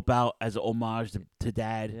bull rope out as an homage to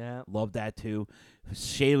Dad. Yeah. Love that too.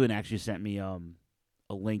 Shaylin actually sent me a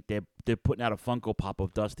link. They're putting out a Funko Pop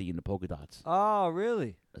of Dusty in the polka dots. Oh,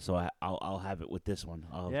 really? So I'll have it with this one.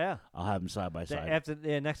 Yeah. I'll have them side by side.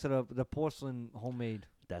 Next to the porcelain homemade.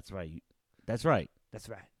 That's right. That's right. That's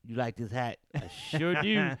right. You like this hat? I sure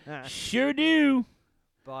do. Sure do.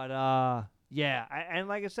 But yeah, and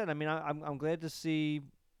like I said, I mean, I'm glad to see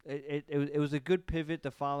it was a good pivot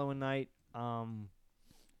the following night.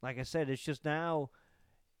 Like I said, it's just now,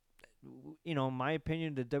 in my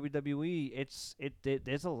opinion, the WWE,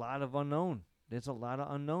 there's a lot of unknown. There's a lot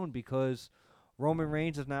of unknown because Roman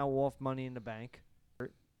Reigns is now off Money in the Bank.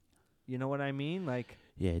 You know what I mean? Like,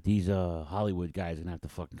 yeah, these Hollywood guys are gonna have to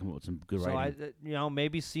fucking come up with some good writing. So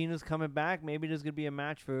maybe Cena's coming back. Maybe there's gonna be a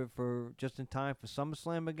match for just in time for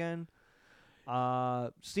SummerSlam again.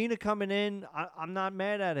 Cena coming in, I'm not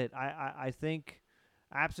mad at it. I think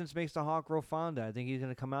absence makes the heart grow fonder. I think he's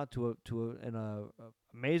gonna come out to an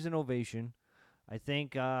amazing ovation. I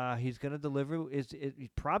think he's gonna deliver. He's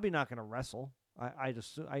probably not gonna wrestle. I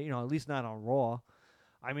just at least not on Raw.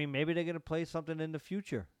 I mean, maybe they're gonna play something in the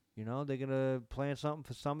future. They're gonna plan something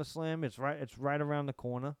for SummerSlam. It's right around the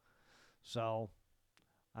corner. So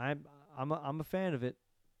I'm a fan of it.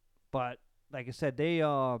 But like I said, they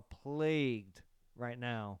are plagued right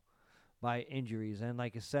now by injuries, and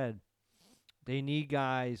like I said, they need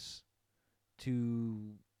guys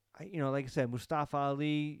to, like I said, Mustafa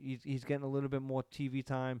Ali, he's getting a little bit more TV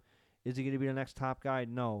time. Is he going to be the next top guy?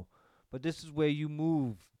 No, but this is where you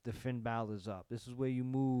move the Finn Balor's up. This is where you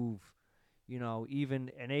move,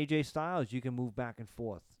 even an AJ Styles, you can move back and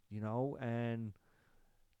forth, and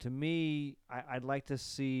to me, I'd like to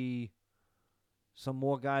see some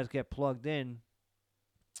more guys get plugged in.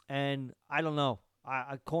 And I don't know.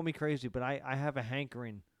 I call me crazy, but I have a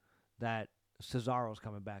hankering that Cesaro's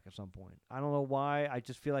coming back at some point. I don't know why. I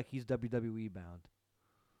just feel like he's WWE bound.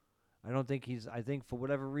 I think for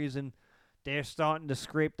whatever reason, they're starting to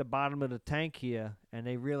scrape the bottom of the tank here, and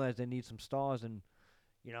they realize they need some stars. And,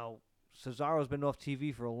 Cesaro's been off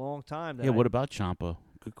TV for a long time. Yeah, what about Ciampa?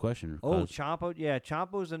 Good question. Oh, Ciampa. Yeah,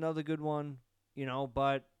 Ciampa's another good one,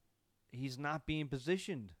 but he's not being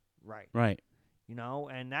positioned right. Right.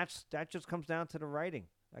 And that just comes down to the writing.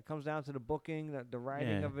 That comes down to the booking, the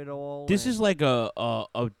writing of it all. This is like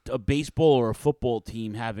a baseball or a football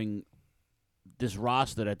team having this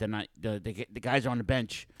roster that they're not the guys are on the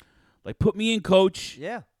bench. Like, put me in, coach.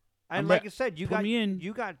 Yeah. And like I said, you got me in.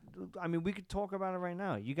 I mean, we could talk about it right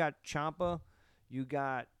now. You got Ciampa, you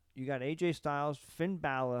got AJ Styles, Finn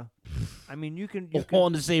Balor. I mean, you can all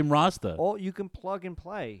on the same roster. You can plug and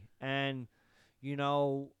play, and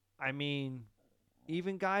I mean,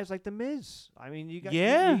 even guys like The Miz. I mean, you got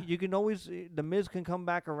you can always The Miz can come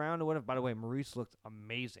back around or whatever. By the way, Maurice looked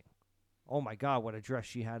amazing. Oh my God, what a dress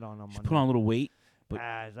she had on Monday. She put on a little weight. But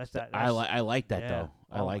I like that though.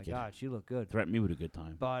 I like it. Oh my God, she looked good. Threaten me with a good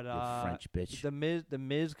time. But French bitch. The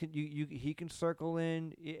Miz can he can circle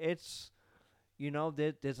in. It's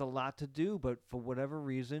there's a lot to do, but for whatever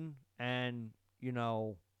reason, and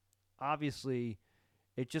obviously,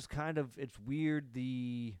 it just kind of it's weird.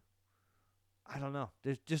 I don't know.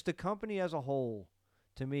 There's just the company as a whole,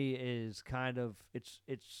 to me, is kind of it's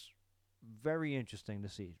very interesting to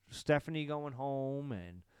see Stephanie going home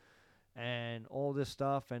and all this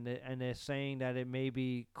stuff, and they're saying that it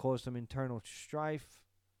maybe caused some internal strife.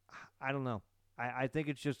 I don't know. I think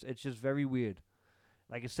it's just very weird.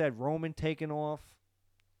 Like I said, Roman taking off.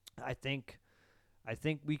 I think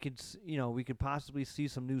we could possibly see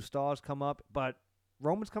some new stars come up, but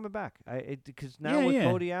Roman's coming back. Because now with yeah.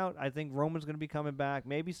 Cody out, I think Roman's going to be coming back.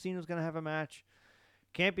 Maybe Cena's going to have a match.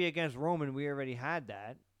 Can't be against Roman. We already had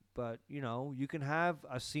that. But, you can have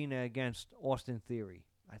a Cena against Austin Theory.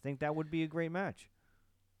 I think that would be a great match.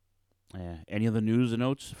 Yeah. Any other news or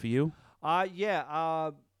notes for you?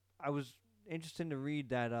 I was interested to read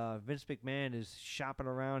that Vince McMahon is shopping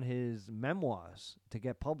around his memoirs to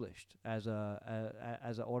get published as an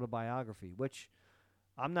autobiography, which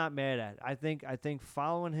I'm not mad at. I think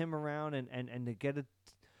following him around and to get it,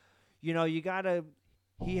 you gotta.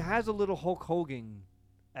 He has a little Hulk Hogan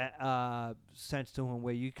sense to him,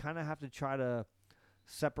 where you kind of have to try to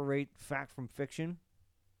separate fact from fiction,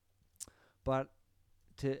 but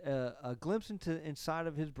a glimpse inside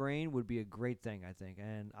of his brain would be a great thing, I think,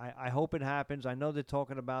 and I hope it happens. I know they're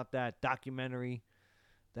talking about that documentary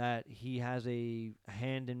that he has a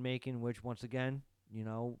hand in making, which once again,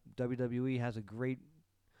 WWE has a great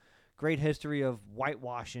history of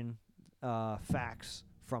whitewashing facts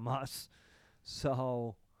from us.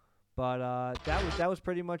 So, but that was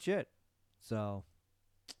pretty much it. So,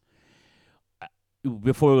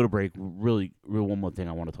 before we go to break, real one more thing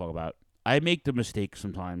I want to talk about. I make the mistake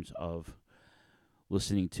sometimes of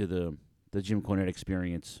listening to the Jim Cornette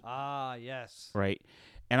Experience. Ah, yes. Right,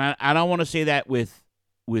 and I don't want to say that with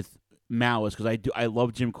malice, because I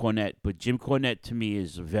love Jim Cornette, but Jim Cornette to me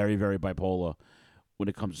is very, very bipolar when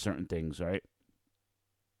it comes to certain things. Right.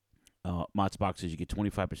 Mott's Box says you get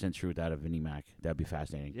 25% truth out of Vinnie Mac. That'd be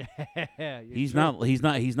fascinating. Yeah, he's not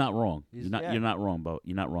wrong. You're not wrong, but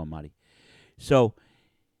you're not wrong, Marty. So,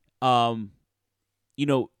 him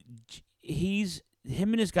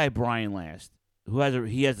and this guy Brian Last, who has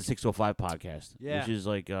the 605 podcast, which is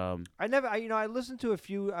like I listened to a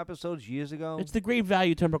few episodes years ago. It's the Great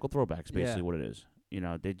Value Turnbuckle Throwbacks, basically what it is.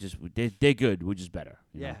 They're good, which is better.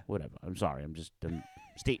 You know, whatever. I'm sorry, I'm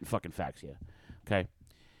stating fucking facts here. Okay,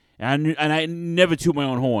 and I never toot my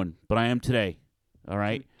own horn, but I am today. All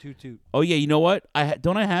right. Toot. Oh yeah, you know what?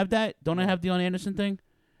 Don't I have that? Don't I have the Arn Anderson thing?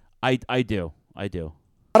 I do. I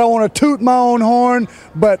don't want to toot my own horn,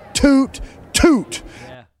 but toot.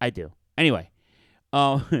 Yeah. I do. Anyway,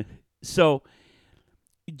 so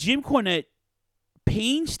Jim Cornette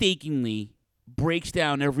painstakingly breaks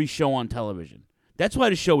down every show on television. That's why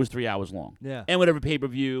the show is 3 hours long. Yeah. And whatever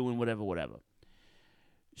pay-per-view and whatever.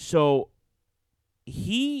 So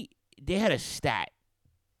they had a stat.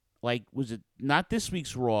 Like, was it not this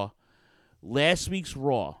week's Raw? Last week's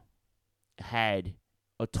Raw had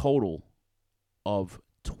a total of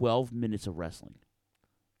 12 minutes of wrestling.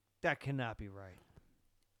 That cannot be right.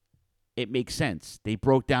 It makes sense. They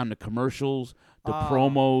broke down the commercials, the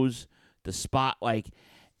promos, the spot,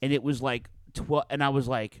 and it was like 12. And I was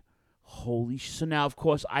like, holy shit. So now, of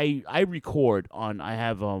course, I record on, I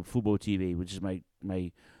have Fubo TV, which is my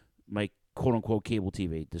quote unquote cable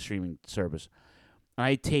TV, the streaming service. And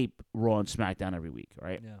I tape Raw and SmackDown every week,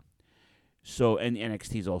 right? Yeah. So, and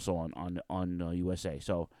NXT is also on USA.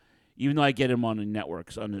 So, even though I get them on the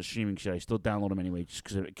networks, on the streaming shit, I still download them anyway, just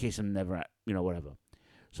because in case I'm never at, whatever.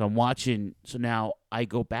 So I'm watching. So now I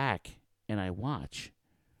go back and I watch,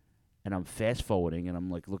 and I'm fast forwarding, and I'm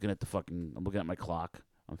like looking at I'm looking at my clock.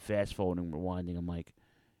 I'm fast forwarding, rewinding. I'm like,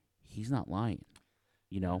 he's not lying,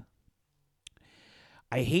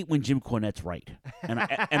 I hate when Jim Cornette's right, and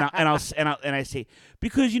I say,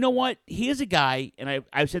 because you know what? Here's a guy, and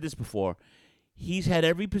I've said this before. He's had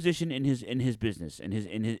every position in his business, in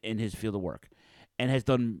his field of work, and has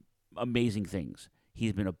done amazing things.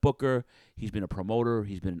 He's been a booker, he's been a promoter,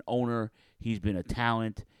 he's been an owner, he's been a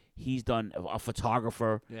talent, he's done a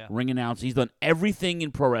photographer, ring announcer. He's done everything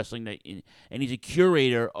in pro wrestling, and he's a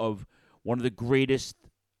curator of one of the greatest.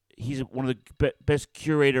 He's one of the best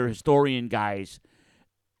curator historian guys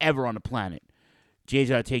ever on the planet. Jay's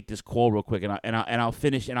gotta take this call real quick, and I'll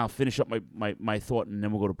finish up my thought, and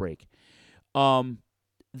then we'll go to break. The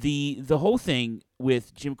whole thing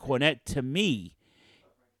with Jim Cornette to me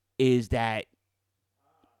is that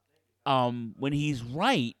when he's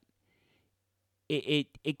right,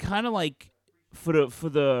 it kind of like for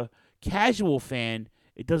the casual fan,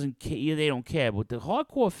 it doesn't they don't care, but the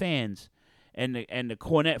hardcore fans and the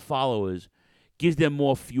Cornette followers gives them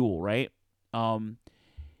more fuel, right?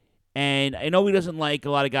 And I know he doesn't like a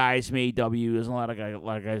lot of guys from AEW. There's a lot of guys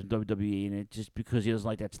from WWE, and it's just because he doesn't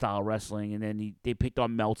like that style of wrestling. And then they picked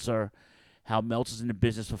on Meltzer, how Meltzer's in the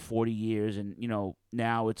business for 40 years, and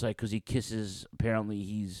now it's like because he kisses. Apparently,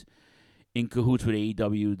 he's in cahoots with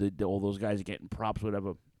AEW. All those guys are getting props,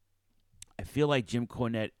 whatever. I feel like Jim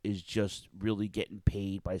Cornette is just really getting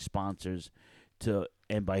paid by sponsors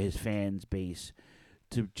and by his fans base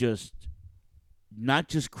to just not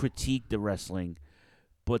just critique the wrestling,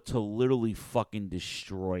 but to literally fucking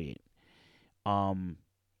destroy it.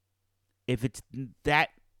 If it's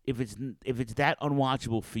that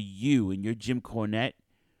unwatchable for you and you're Jim Cornette,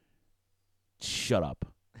 shut up.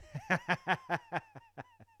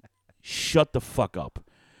 Shut the fuck up.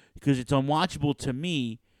 Because it's unwatchable to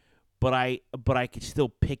me, but I can still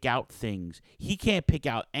pick out things. He can't pick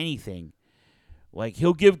out anything. Like,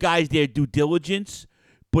 he'll give guys their due diligence,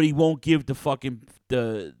 but he won't give the fucking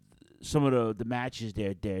some of the matches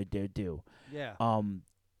their due. Yeah.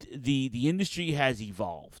 The industry has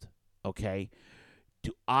evolved. Okay.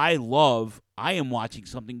 I am watching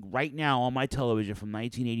something right now on my television from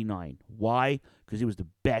 1989. Why? Because it was the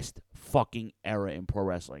best fucking era in pro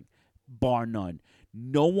wrestling. Bar none.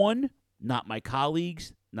 No one, not my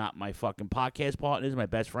colleagues, not my fucking podcast partners, my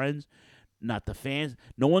best friends, not the fans.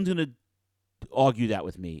 No one's gonna argue that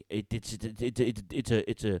with me. It's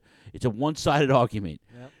a one-sided argument.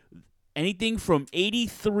 Yep. Anything from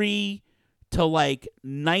 83 to like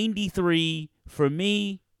 93 for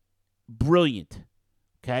me, brilliant.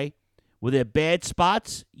 Okay? Were there bad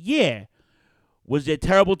spots? Yeah. Was there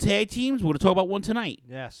terrible tag teams? We're going to talk about one tonight.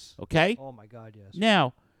 Yes. Okay? Oh, my God, yes.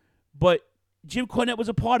 Now, but Jim Cornette was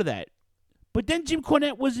a part of that. But then Jim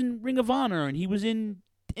Cornette was in Ring of Honor, and he was in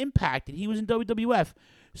Impact, and he was in WWF.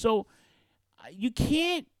 So you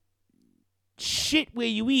can't shit where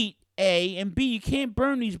you eat, A, and B, you can't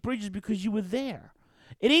burn these bridges because you were there.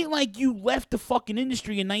 It ain't like you left the fucking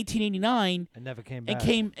industry in 1989 and never came back.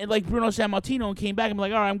 And like Bruno Sammartino and came back and be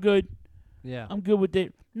like, all right, I'm good. Yeah. I'm good with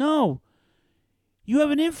it. No. You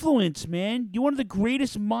have an influence, man. You're one of the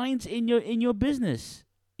greatest minds in your business.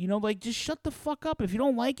 You know, like, just shut the fuck up. If you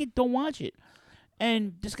don't like it, don't watch it.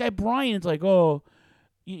 And this guy Brian's like, oh,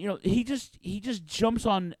 you know, he just jumps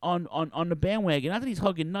on the bandwagon. Not that he's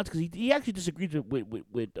hugging nuts, because he actually disagrees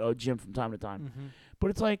with Jim from time to time. Mm-hmm.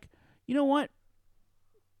 But it's like, you know what?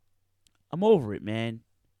 I'm over it, man.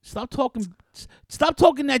 Stop talking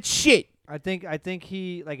that shit. I think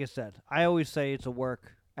he, like I said, I always say it's a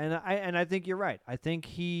work, and I think you're right. I think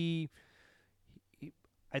he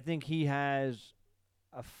has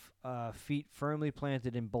feet firmly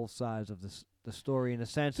planted in both sides of the story, in the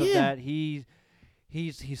sense of that he's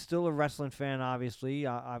still a wrestling fan, obviously,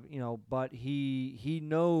 you know, but he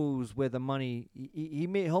knows where the money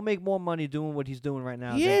he'll make more money doing what he's doing right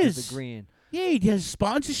now than just agreeing. Yeah, he has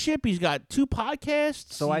sponsorship. He's got 2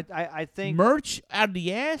 podcasts. So I think merch out of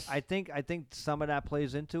the ass. I think some of that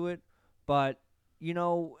plays into it, but you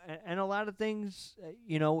know, and a lot of things,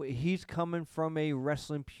 you know, he's coming from a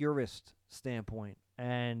wrestling purist standpoint,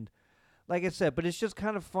 and like I said, but it's just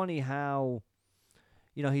kind of funny how,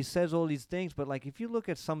 you know, he says all these things, but like if you look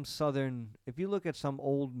at some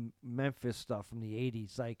old Memphis stuff from the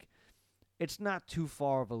 80s, like it's not too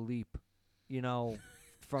far of a leap, you know,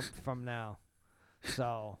 from now.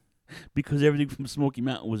 So because everything from Smoky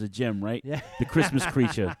Mountain was a gem, right? Yeah. The Christmas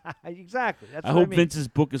creature. Exactly. That's I what hope mean. Vince's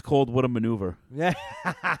book is called What a Maneuver. Yeah.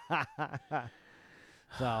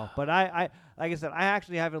 So, but I like I said, I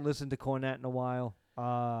actually haven't listened to Cornette in a while.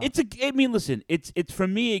 Listen, it's for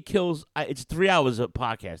me, it kills. It's 3 hours of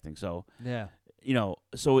podcasting, so yeah, you know,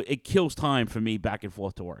 so it kills time for me back and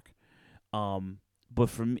forth to work. But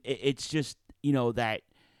for me, it's just, you know, that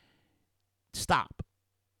stop.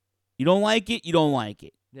 You don't like it, you don't like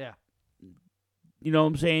it. Yeah. You know what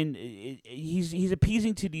I'm saying? He's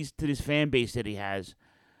appeasing to this fan base that he has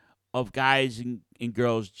of guys and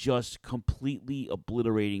girls just completely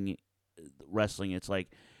obliterating wrestling. It's like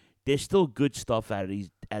there's still good stuff out of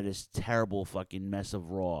this terrible fucking mess of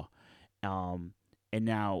Raw. And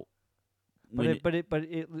now,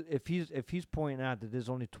 if he's pointing out that there's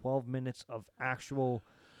only 12 minutes of actual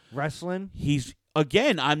wrestling,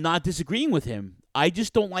 I'm not disagreeing with him. I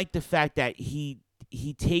just don't like the fact that he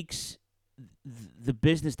takes the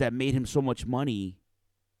business that made him so much money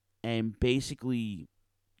and basically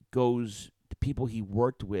goes to people he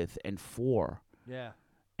worked with and for. Yeah.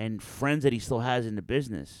 And friends that he still has in the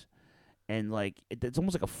business. And, like, it's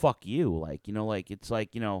almost like a fuck you. Like, you know, like, it's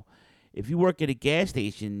like, you know, if you work at a gas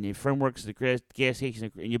station, your friend works at the gas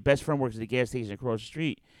station, and your best friend works at the gas station across the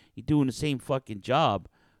street, you're doing the same fucking job.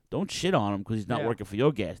 Don't shit on him because he's not working for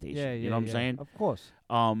your gas station. Yeah, you know what I'm saying? Of course.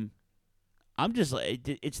 I'm just like,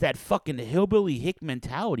 it's that fucking hillbilly hick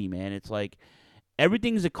mentality, man. It's like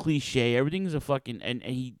everything's a cliche, everything's a fucking, and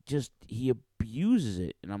he abuses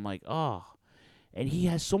it, and I'm like, oh, and he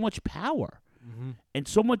has so much power, and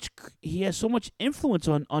he has so much influence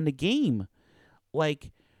on the game.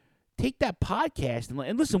 Like, take that podcast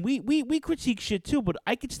and listen. We critique shit too, but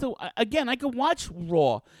I could still, I could watch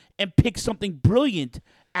Raw and pick something brilliant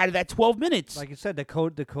out of that 12 minutes. Like you said, the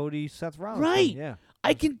Cody Seth Rollins right? thing, yeah,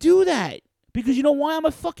 I can do that. Because you know why? I'm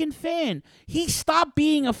a fucking fan. He stopped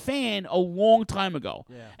being a fan a long time ago.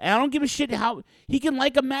 Yeah. And I don't give a shit how he can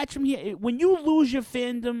like a match from here. When you lose your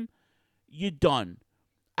fandom, you're done.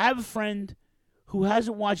 I have a friend who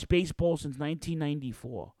hasn't watched baseball since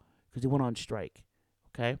 1994 because they went on strike.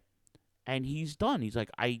 Okay? And he's done. He's like,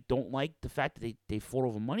 I don't like the fact that they fought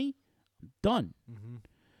over money. I'm done. Mm-hmm.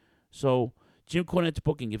 So, Jim Cornette's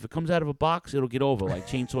booking, if it comes out of a box, it'll get over like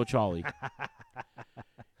Chainsaw Charlie.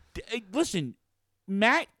 Listen,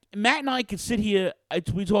 Matt and I could sit here.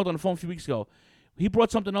 We talked on the phone a few weeks ago. He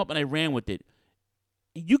brought something up, and I ran with it.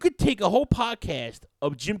 You could take a whole podcast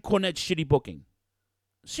of Jim Cornette's shitty booking.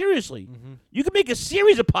 Seriously. Mm-hmm. You could make a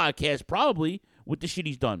series of podcasts, probably, with the shit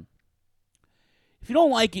he's done. If you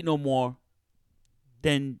don't like it no more,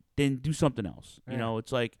 then do something else. You know,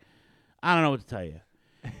 it's like, I don't know what to tell you.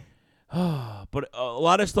 But a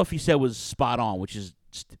lot of stuff he said was spot on, which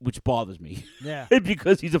bothers me. Yeah,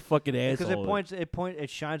 because he's a fucking asshole. Because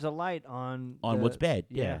it shines a light on what's bad.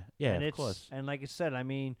 Yeah, and of course. And like I said, I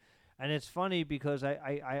mean, and it's funny because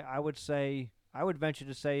I would venture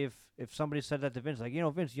to say if somebody said that to Vince, like,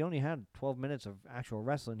 Vince, you only had 12 minutes of actual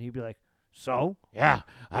wrestling, he'd be like, so yeah,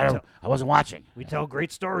 I wasn't watching. We tell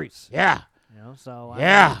great stories. Yeah, so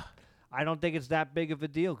yeah. I don't think it's that big of a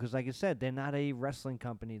deal because, like I said, they're not a wrestling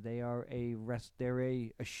company. They are they're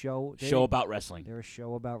a show. Show about wrestling. They're a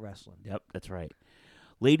show about wrestling. Yep, that's right.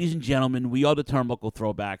 Ladies and gentlemen, we are the Turnbuckle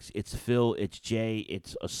Throwbacks. It's Phil, it's Jay,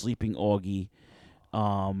 it's a sleeping Augie.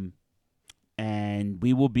 And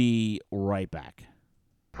we will be right back.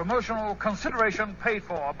 Promotional consideration paid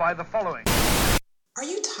for by the following. Are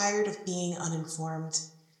you tired of being uninformed?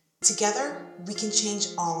 Together, we can change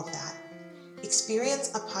all of that.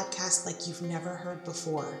 Experience a podcast like you've never heard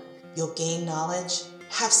before. You'll gain knowledge,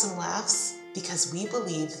 have some laughs, because we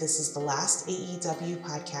believe this is the last AEW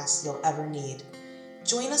podcast you'll ever need.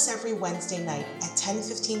 Join us every Wednesday night at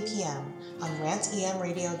 10:15 p.m. on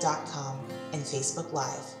rantemradio.com and Facebook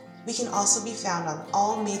Live. We can also be found on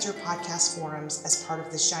all major podcast forums as part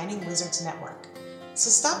of the Shining Wizards Network.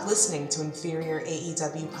 So stop listening to inferior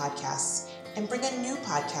AEW podcasts and bring a new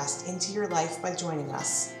podcast into your life by joining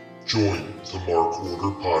us. Join the Mark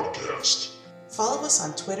Order Podcast. Follow us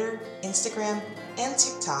on Twitter, Instagram, and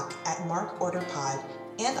TikTok at MarkOrderPod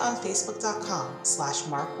and on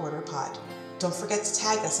Facebook.com/MarkOrderPod. Don't forget to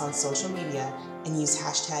tag us on social media and use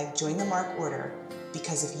hashtag #JoinTheMarkOrder,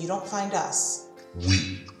 because if you don't find us,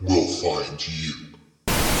 we will find you.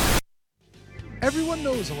 Everyone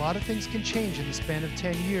knows a lot of things can change in the span of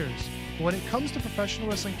 10 years, but when it comes to professional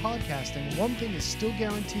wrestling podcasting, one thing is still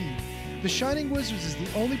guaranteed. The Shining Wizards is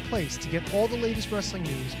the only place to get all the latest wrestling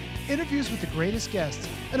news, interviews with the greatest guests,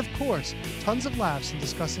 and of course, tons of laughs in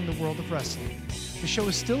discussing the world of wrestling. The show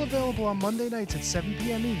is still available on Monday nights at 7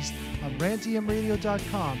 p.m. East on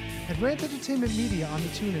rantemradio.com and Rant Entertainment Media on the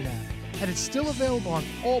TuneIn app, and it's still available on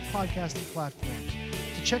all podcasting platforms.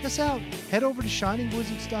 To check us out, head over to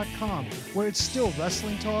shiningwizards.com, where it's still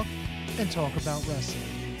wrestling talk and talk about wrestling.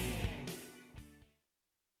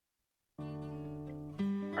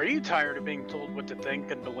 Are you tired of being told what to think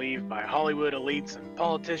and believe by Hollywood elites and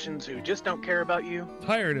politicians who just don't care about you?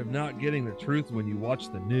 Tired of not getting the truth when you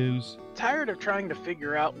watch the news? Tired of trying to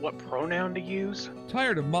figure out what pronoun to use?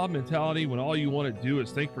 Tired of mob mentality when all you want to do is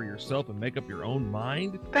think for yourself and make up your own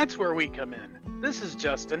mind? That's where we come in. This is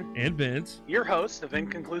Justin. And Vince. Your host of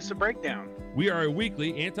Inconclusive Breakdown. We are a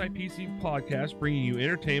weekly anti-PC podcast bringing you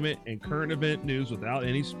entertainment and current event news without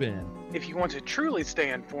any spin. If you want to truly stay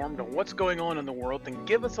informed on what's going on in the world, then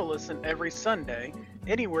give us a listen every Sunday,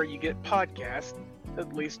 anywhere you get podcasts,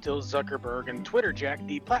 at least till Zuckerberg and Twitter Jack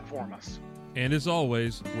deplatform us. And as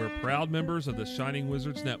always, we're proud members of the Shining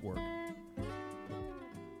Wizards Network.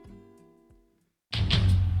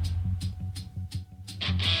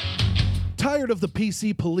 Tired of the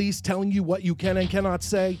PC police telling you what you can and cannot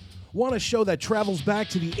say? Want a show that travels back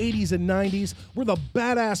to the 80s and 90s, where the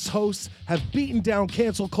badass hosts have beaten down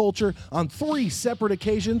cancel culture on 3 separate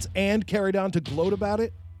occasions and carried on to gloat about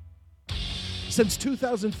it? Since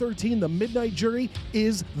 2013, The Midnight Jury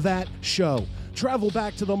is that show. Travel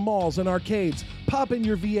back to the malls and arcades, pop in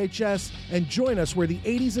your VHS, and join us where the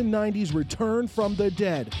 80s and 90s return from the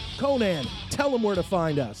dead. Conan, tell them where to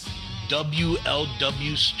find us.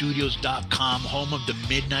 WLWstudios.com, home of the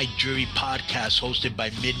Midnight Jury podcast, hosted by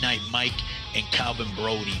Midnight Mike and Calvin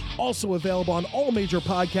Brody. Also available on all major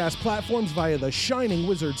podcast platforms via the Shining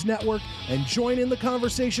Wizards Network, and join in the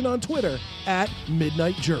conversation on Twitter at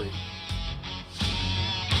Midnight Jury.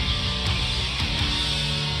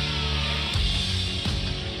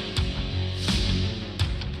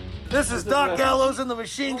 This is Doc Gallows and the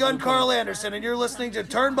Machine Gun Carl Anderson, and you're listening to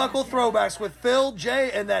Turnbuckle Throwbacks with Phil, Jay,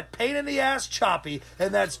 and that pain in the ass Choppy,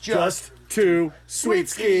 and that's just too sweet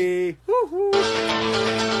ski.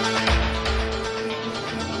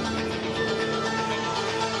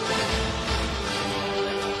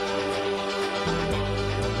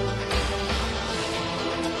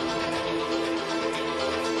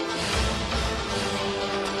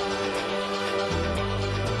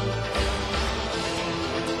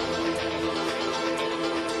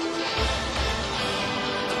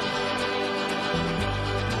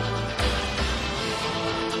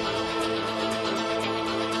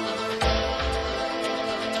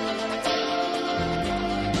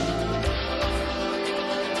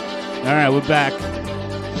 All right, we're back.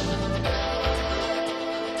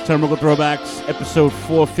 Turnbuckle Throwbacks, episode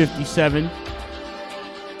 457.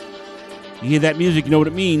 You hear that music, you know what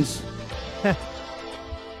it means.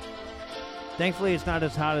 Thankfully, it's not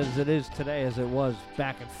as hot as it is today as it was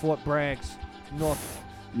back at Fort Bragg's, North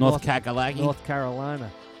Kakalaki? North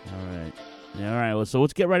Carolina. All right. Yeah, all right. Well, so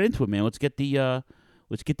let's get right into it, man. Let's get the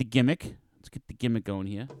gimmick. Let's get the gimmick going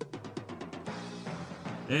here.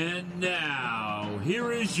 And now,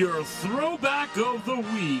 here is your Throwback of the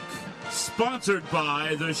Week, sponsored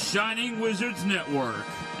by the Shining Wizards Network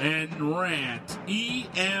and Rant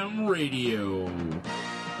EM Radio.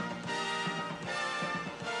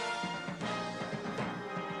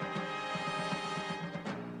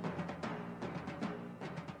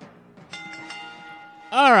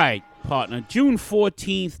 All right, partner. June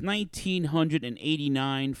 14th,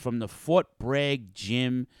 1989, from the Fort Bragg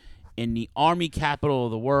Gym in the Army capital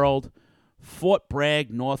of the world, Fort Bragg,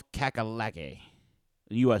 North Kakalaki.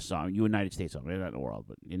 The U.S. Army, United States Army, not in the world,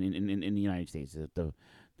 but in the United States,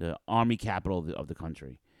 the Army capital of the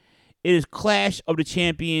country. It is Clash of the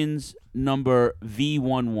Champions number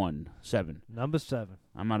V117. Number 7.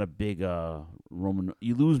 I'm not a big Roman.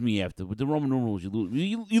 You lose me with the Roman numerals. You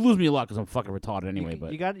lose me a lot because I'm fucking retarded anyway.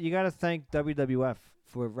 But you got to thank WWF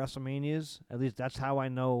for WrestleManias. At least that's how I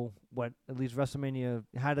know what at least WrestleMania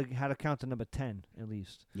how to count to number 10 at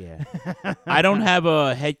least. Yeah, I don't have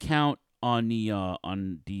a head count on the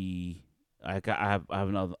I have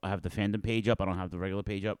the fandom page up. I don't have the regular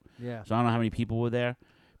page up. Yeah. So I don't know how many people were there,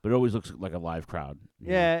 but it always looks like a live crowd.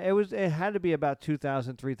 Yeah, it had to be about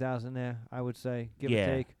 2,000, 3,000 there, I would say, give or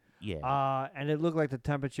take. Yeah. And it looked like the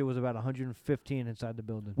temperature was about 115 inside the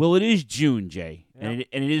building. Well, it is June, Jay, Yep.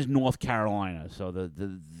 and it is North Carolina. So the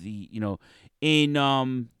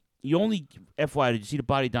in you only FYI, did you see the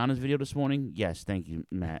Body Donna's video this morning? Yes, thank you,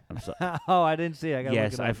 Matt. I'm sorry. Oh, I didn't see it. I gotta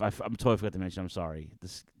yes, look it up. I'm totally forgot to mention. I'm sorry.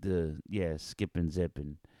 Skip and zip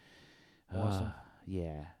and Awesome.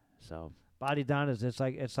 Yeah. So Body Donnas, it's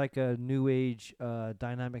like a new age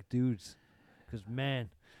dynamic dudes, because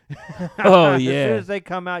man, Oh, as yeah. soon as they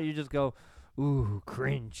come out, you just go, ooh,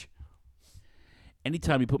 cringe.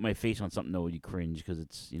 anytime you put my face on something, though, you cringe because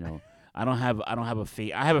it's I don't have a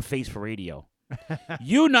face. I have a face for radio.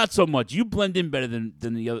 You not so much. You blend in better than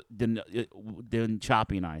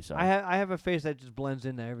Choppy and I. So I have a face that just blends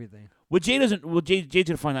into everything. Well, Jay's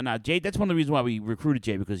gonna find out now. Jay, that's one of the reasons why we recruited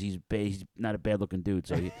Jay, because he's not a bad looking dude.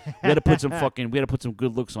 So we had to put some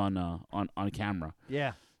good looks on camera.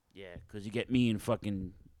 Yeah. Yeah, because you get me and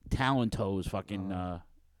fucking talon toes,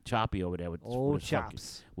 Choppy over there with his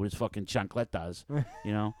chops with his fucking chancletas,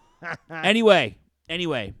 Anyway,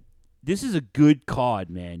 this is a good card,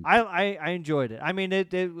 man. I enjoyed it. I mean,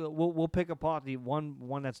 we'll pick apart the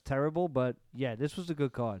one that's terrible, but yeah, this was a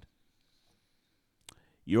good card.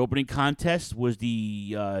 Your opening contest was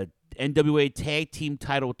the NWA Tag Team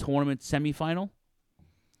Title Tournament semifinal.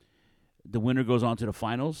 The winner goes on to the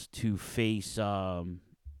finals to face the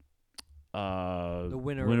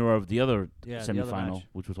winner of the other semifinal,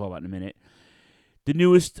 which we'll talk about in a minute. The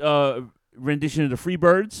newest rendition of the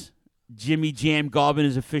Freebirds, Jimmy Jam Garvin,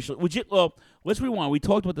 is officially. Let's rewind. We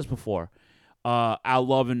talked about this before. Our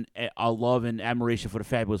love and admiration for the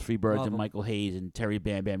fabulous Freebirds and Michael Hayes and Terry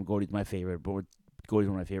Bam Bam. Gordy's my favorite. Gordy's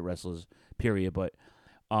one of my favorite wrestlers. Period. But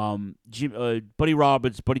Buddy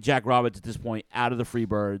Jack Roberts at this point out of the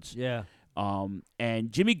Freebirds. Yeah.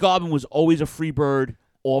 And Jimmy Garvin was always a Freebird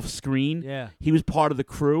off screen. Yeah. He was part of the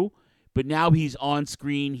crew, but now he's on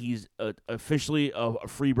screen. He's officially a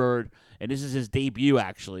Freebird, and this is his debut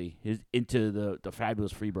actually into the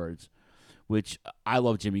fabulous Freebirds, which I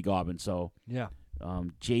love Jimmy Garvin. So yeah.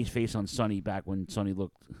 Jay's face on Sonny back when Sonny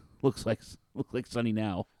looks like Sonny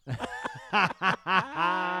now.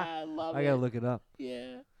 I love I gotta look it up.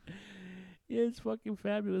 Yeah. Yeah, it's fucking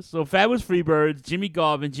fabulous. So fabulous Freebirds, Jimmy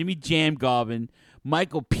Garvin, Jimmy Jam Garvin,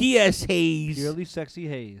 Michael P.S. Hayes. Purely Sexy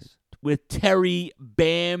Hayes. with Terry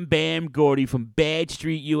Bam Bam Gordy from Bad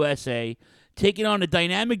Street USA taking on the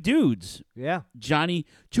Dynamic Dudes. Yeah. Johnny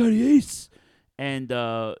Ace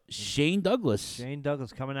and Shane Douglas. Shane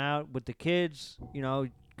Douglas coming out with the kids,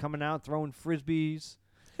 coming out throwing frisbees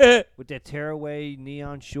with their tearaway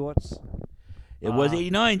neon shorts. It was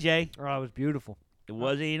 89, Jay. Oh, it was beautiful. It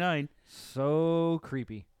was 89. So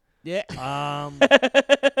creepy. Yeah.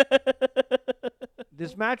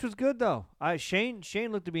 This match was good though. Shane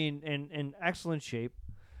looked to be in excellent shape.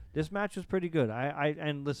 This match was pretty good.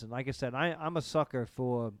 And listen, like I said, I'm a sucker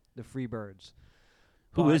for the Freebirds.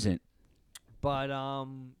 Who isn't? But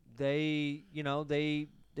they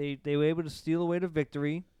were able to steal away the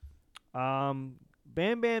victory.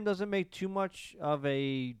 Bam Bam doesn't make too much of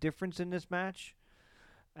a difference in this match.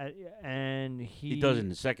 And he does in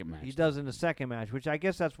the second match. He does in the second match, which I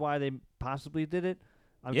guess that's why they possibly did it.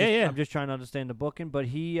 I'm just trying to understand the booking, but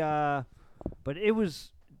it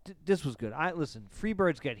was this was good. Listen,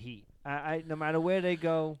 Freebirds get heat. No matter where they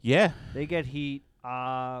go, they get heat.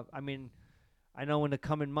 I mean, I know in the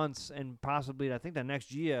coming months and possibly I think the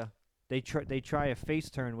next year they try a face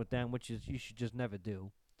turn with them, which is you should just never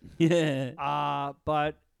do. Yeah.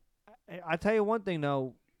 But I tell you one thing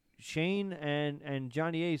though, Shane and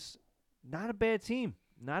Johnny Ace, not a bad team.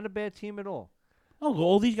 Not a bad team at all. Oh,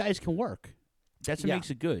 all these guys can work. That's what makes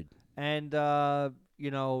it good. And there's a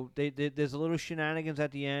little shenanigans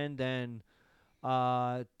at the end, and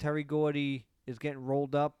Terry Gordy is getting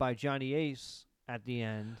rolled up by Johnny Ace at the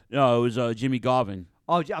end. No, it was Jimmy Garvin.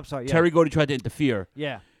 Oh, I'm sorry. Yeah. Terry Gordy tried to interfere.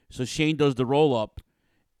 Yeah. So Shane does the roll up,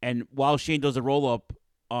 and while Shane does the roll up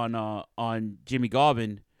on Jimmy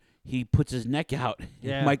Garvin, he puts his neck out.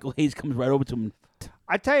 Yeah. Michael Hayes comes right over to him.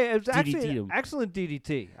 I tell you, it was actually DDT'd an him. excellent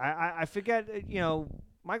DDT. I forget,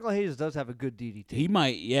 Michael Hayes does have a good DDT. He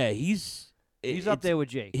might, he's up there with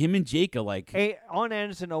Jake. Him and Jake are like. Arn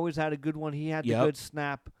Anderson always had a good one. He had the good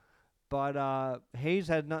snap, but Hayes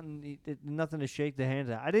had nothing to shake the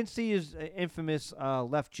hands at. I didn't see his infamous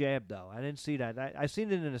left jab though. I didn't see that. I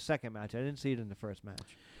seen it in the second match. I didn't see it in the first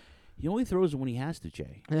match. He only throws it when he has to,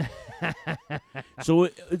 Jay. So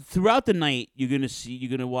throughout the night, you're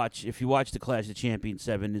gonna watch. If you watch the Clash of Champions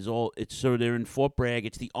 7, so they're in Fort Bragg.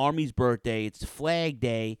 It's the Army's birthday. It's Flag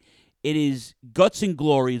Day. It is Guts and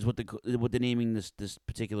Glory is what they're naming this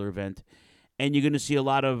particular event, and you're gonna see a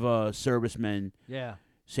lot of servicemen. Yeah.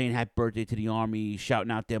 Saying happy birthday to the Army, shouting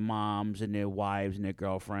out their moms and their wives and their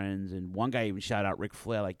girlfriends, and one guy even shouted out Ric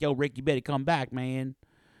Flair like, "Yo, Rick, you better come back, man."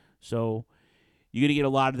 So. You're going to get a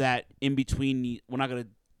lot of that in between. We're not going to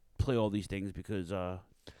play all these things because...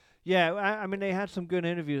 Yeah, I mean, they had some good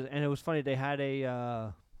interviews, and it was funny. They had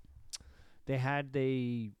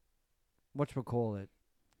whatchamacallit?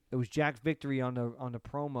 It was Jack Victory on the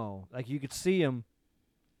promo. Like, you could see him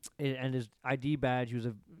and his ID badge. He was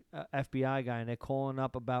a FBI guy, and they're calling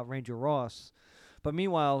up about Ranger Ross. But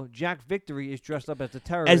meanwhile, Jack Victory is dressed up as the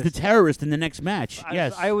terrorist. As the terrorist in the next match,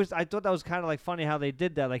 yes. I thought that was kind of like funny how they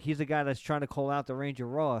did that. Like he's the guy that's trying to call out the Ranger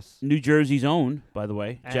Ross. New Jersey's own, by the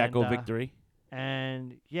way, Jacko Victory.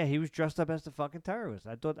 And yeah, he was dressed up as the fucking terrorist.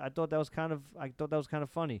 I thought that was kind of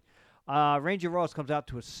funny. Ranger Ross comes out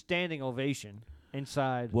to a standing ovation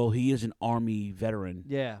inside. Well, he is an Army veteran.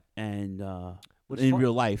 Yeah. And in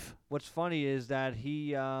real life. What's funny is that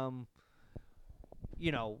he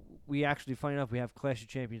we actually, funny enough, we have Clash of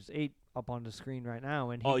Champions 8 up on the screen right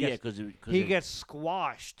now, and he gets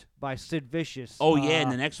squashed by Sid Vicious. Oh yeah, in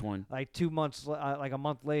the next one, like 2 months, like a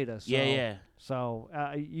month later. So, yeah. So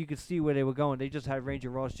you could see where they were going. They just had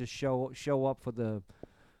Ranger Ross just show up for the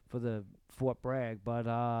Fort Bragg, but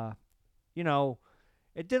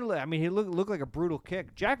it didn't. I mean, he looked like a brutal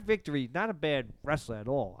kick. Jack Victory, not a bad wrestler at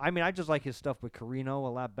all. I mean, I just like his stuff with Carino a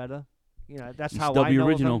lot better. That's how I know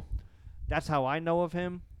original. of him. That's how I know of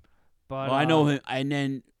him. But I know him, and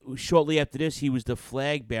then shortly after this, he was the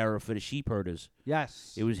flag bearer for the Sheep Herders.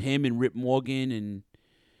 Yes, it was him and Rip Morgan, and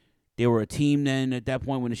they were a team then at that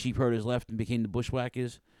point when the Sheep Herders left and became the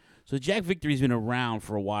Bushwhackers. So Jack Victory's been around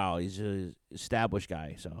for a while. He's an established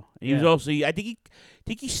guy. So and he was also, I think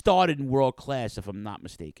he started in World Class, if I'm not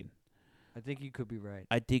mistaken. I think you could be right.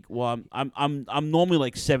 I think. Well, I'm normally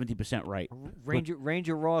like 70% right.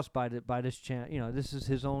 Ranger Ross by this chance. This is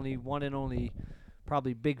his only one and only.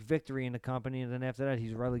 Probably big victory in the company, and then after that,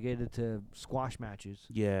 he's relegated to squash matches.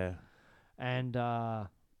 Yeah, and I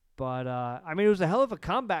mean, it was a hell of a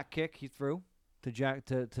comeback kick he threw to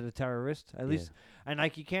the terrorist. At least, and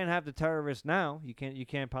like you can't have the terrorist now. You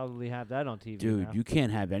can't probably have that on TV. Dude, now. You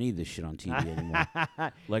can't have any of this shit on TV anymore.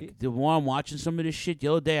 Like the one I'm watching some of this shit the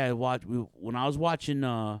other day. When I was watching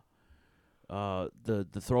the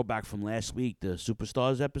throwback from last week, the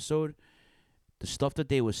Superstars episode. the stuff that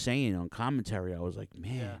they were saying on commentary, I was like,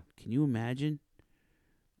 man, Yeah. can you imagine?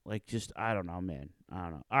 Like, just, I don't know, man. I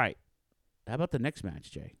don't know. All right. How about the next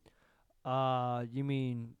match, Jay? You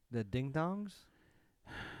mean the Ding Dongs?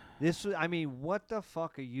 I mean, what the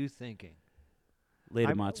fuck are you thinking?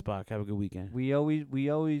 Later, Mott Spock. Have a good weekend. We always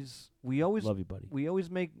Love you, buddy. We always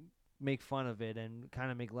make fun of it and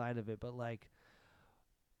kind of make light of it, but like,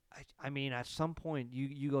 I mean, at some point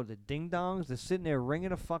you go to Ding Dongs. They're sitting there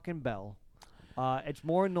ringing a fucking bell. It's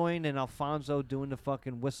more annoying than Alfonso doing the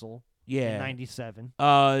fucking whistle. Yeah. In '97.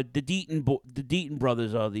 The Deaton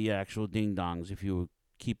brothers are the actual Ding Dongs. If you were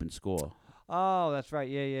keeping score. Oh, that's right.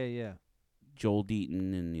 Yeah. Joel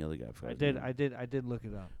Deaton and the other guy. I did look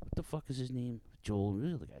it up. What the fuck is his name? Joel.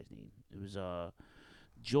 What was the guy's name? It was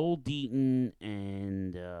Joel Deaton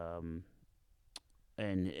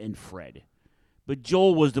and Fred. But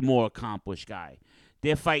Joel was the more accomplished guy.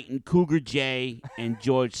 They're fighting Cougar J and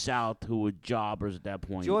George South, who were jobbers at that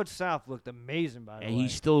point. George South looked amazing, by the way. And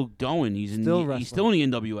he's still going. He's still in the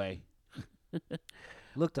NWA.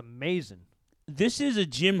 Looked amazing. This is a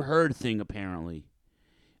Jim Herd thing, apparently.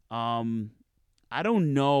 I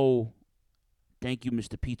don't know. Thank you,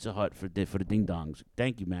 Mr. Pizza Hut, for the Ding Dongs.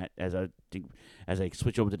 Thank you, Matt. As I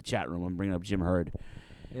switch over to the chat room, I'm bringing up Jim Herd.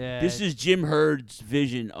 Yeah. This is Jim Herd's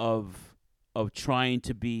vision of trying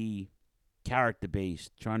to be character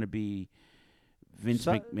based, trying to be Vince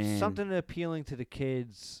McMahon. Something appealing to the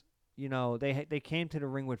kids. You know, they came to the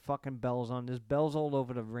ring with fucking bells on. There's bells all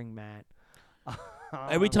over the ring mat.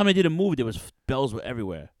 Every time I did a move, there was bells were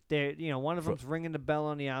everywhere. One of them's ringing the bell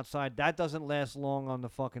on the outside. That doesn't last long on the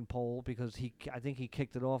fucking pole because I think he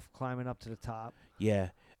kicked it off climbing up to the top. Yeah.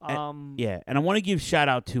 And I want to give shout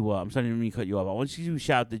out to I'm sorry I didn't mean to cut you off. I want to give a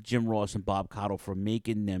shout out to Jim Ross and Bob Cottle for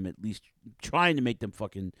making them, at least trying to make them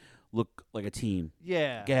fucking look like a team.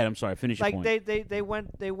 Yeah. Go ahead. I'm sorry. Finish your point. They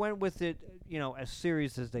went with it, as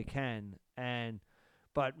serious as they can,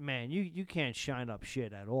 but man, you can't shine up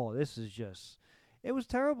shit at all. This is just. It was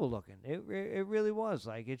terrible looking. It really was.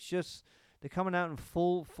 Like, it's just they're coming out in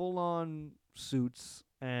full on suits,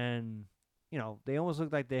 and they almost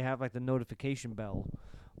look like they have like the notification bell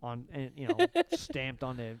on, and stamped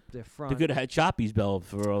on their front. They could have had Choppy's bell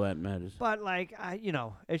for all that matters. But like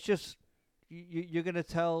it's just you're gonna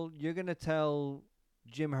tell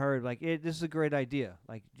Jim Herd like this is a great idea,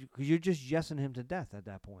 like because you're just yesing him to death at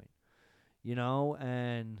that point,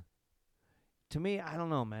 and. To me, I don't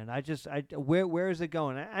know, man. Where is it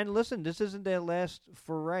going? And listen, this isn't their last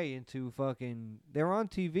foray into fucking. They're on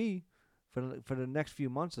TV for the next few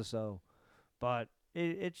months or so, but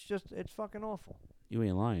it's fucking awful. You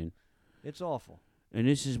ain't lying. It's awful. And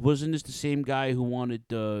wasn't this the same guy who wanted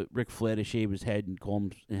Ric Flair to shave his head and call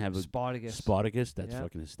him and have a Spartacus? That's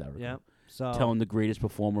fucking hysterical. Yeah. So telling the greatest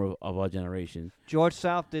performer of our generation. George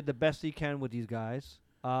South did the best he can with these guys.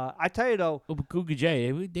 I tell you though, Cougar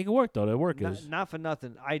J, they can work though. They're workers. Not for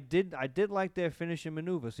nothing. I did like their finishing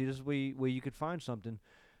maneuver. See, this is where you could find something.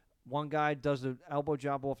 One guy does the elbow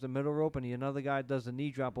drop off the middle rope, and the another guy does the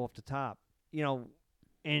knee drop off the top.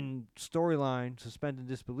 In storyline, suspended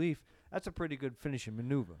disbelief. That's a pretty good finishing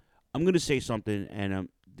maneuver. I'm gonna say something, and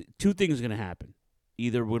two things are gonna happen.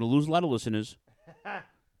 Either we're gonna lose a lot of listeners,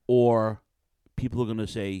 or people are gonna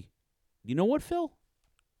say, "You know what, Phil?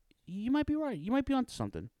 You might be right. You might be onto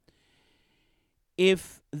something."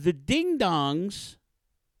 If the Ding Dongs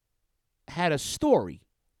had a story,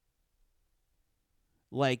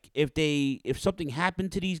 like if something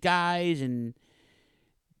happened to these guys and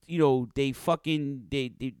they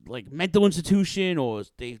like mental institution, or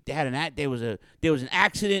they had there was an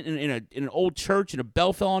accident in an old church and a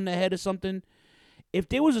bell fell on their head or something. If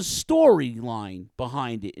there was a storyline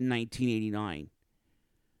behind it in 1989.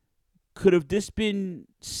 Could have this been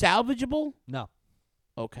salvageable? No.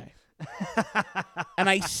 Okay. And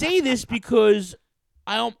I say this because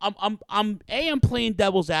I'm playing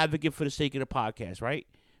devil's advocate for the sake of the podcast, right?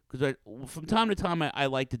 Because from time to time I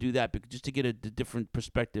like to do that just to get a different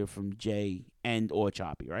perspective from Jay and or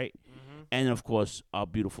Choppy, right? Mm-hmm. And of course our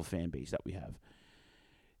beautiful fan base that we have.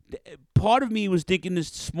 Part of me was thinking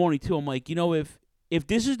this morning too. I'm like, if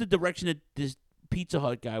this is the direction that this Pizza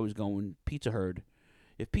Hut guy was going, Pizza Herd.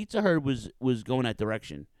 If Pizza Herd was going that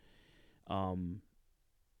direction,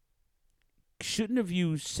 shouldn't have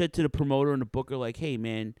you said to the promoter and the booker, like, hey,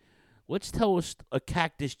 man, let's tell us a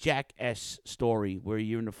Cactus Jack-esque story where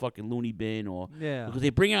you're in the fucking loony bin, or because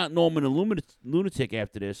they bring out Norman the Lunatic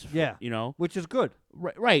after this, which is good,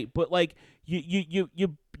 right? But like you're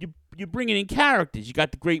bringing in characters. You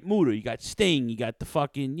got the Great Muta, you got Sting, you got the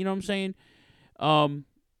fucking, you know what I'm saying?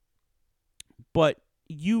 But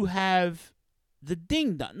you have the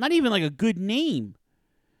Ding Dong, not even like a good name.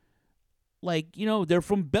 like, they're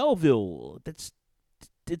from Belleville.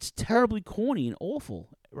 It's terribly corny and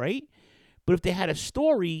awful, right? But if they had a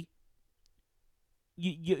story,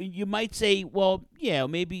 you might say, well, yeah,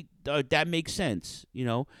 maybe that makes sense,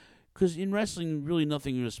 because in wrestling, really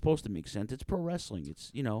nothing is supposed to make sense. It's pro wrestling. It's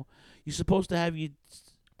you're supposed to have your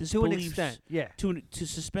to an extent, yeah. To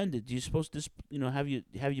suspended, you're supposed to have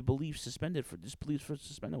your beliefs suspended for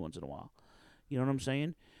suspended once in a while. You know what I'm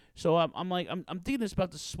saying? So I'm thinking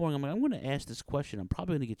about this morning. I'm like, I'm going to ask this question. I'm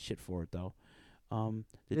probably going to get shit for it though.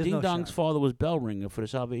 There's Ding no Dong's shot. father was bell ringer for the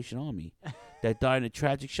Salvation Army that died in a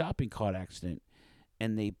tragic shopping cart accident,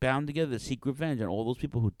 and they bound together to seek revenge on all those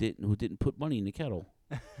people who didn't put money in the kettle.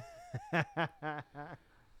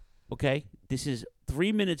 Okay, this is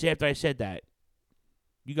 3 minutes after I said that.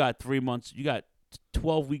 You got 3 months. You got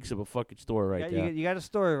 12 weeks of a fucking story right there. You got a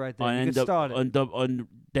story right there. On You could start it. on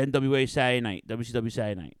NWA Saturday night, WCW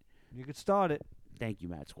Saturday night. You could start it. Thank you,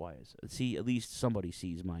 Matt Squires. See, at least somebody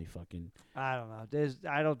sees my fucking. I don't know.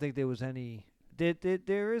 I don't think there was any.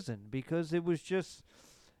 There isn't, because it was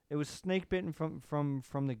snake bitten from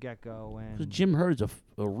the get go. And Jim Herd's a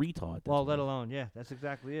retard. Well, let alone, yeah, that's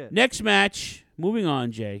exactly it. Next match. Moving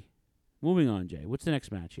on, Jay. What's the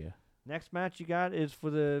next match here? Next match you got is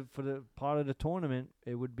for the part of the tournament.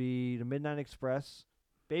 It would be the Midnight Express,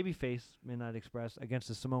 babyface Midnight Express against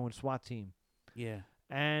the Samoan SWAT team. Yeah.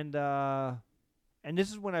 And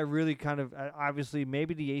this is when I really kind of obviously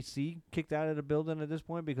maybe the AC kicked out of the building at this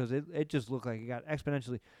point, because it just looked like it got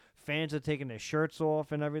exponentially. Fans are taking their shirts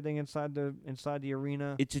off and everything inside the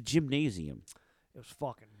arena. It's a gymnasium. It was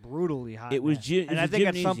fucking brutally hot. It was and I think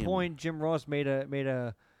at some gymnasium. point Jim Ross made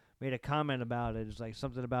a comment about it. It's like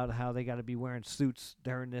something about how they got to be wearing suits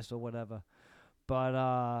during this or whatever. But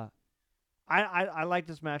I like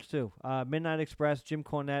this match too. Midnight Express, Jim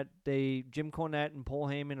Cornette and Paul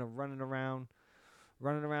Heyman are running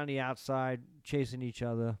around the outside, chasing each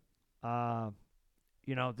other.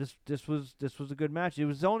 This was a good match. It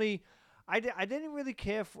was only I didn't really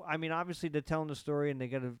care for. I mean, obviously they're telling the story and they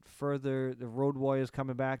got to further the Road Warriors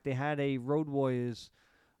coming back. They had a Road Warriors,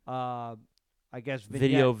 I guess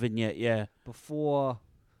video vignette, yeah. Before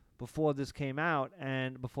this came out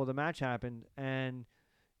and before the match happened, and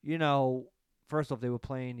first off they were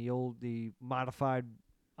playing the modified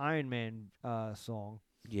Iron Man song.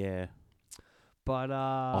 Yeah. But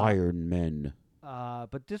Iron Men.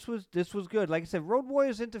 But this was good. Like I said, Road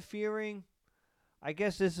Warriors interfering. I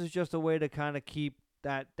guess this is just a way to kind of keep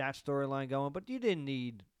that storyline going. But you didn't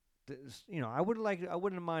need, I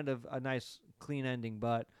wouldn't mind a nice clean ending.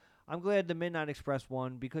 But I'm glad the Midnight Express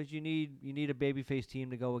won, because you need a babyface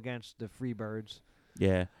team to go against the Freebirds.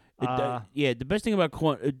 Yeah. The best thing about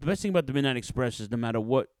the Midnight Express is no matter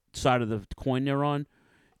what side of the coin they're on,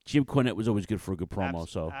 Jim Cornette was always good for a good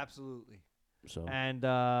promo. Absolutely. So and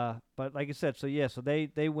but like I said, so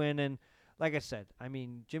they win, and like I said, I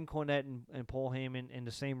mean Jim Cornette and Paul Heyman in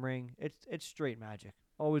the same ring, it's straight magic.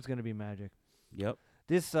 Always going to be magic. Yep.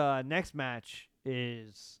 This next match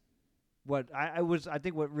is what I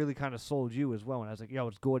think what really kind of sold you as well. When I was like, yo,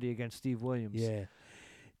 it's Gordy against Steve Williams. Yeah.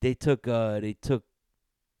 They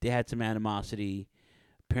had some animosity.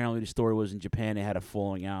 Apparently, the story was in Japan they had a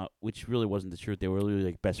falling out, which really wasn't the truth. They were really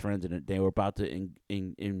like best friends, and they were about to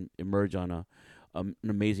emerge on an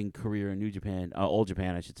amazing career in New Japan, Old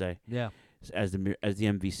Japan, I should say. Yeah. As the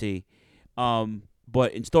MVC,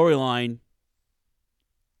 but in storyline,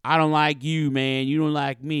 I don't like you, man. You don't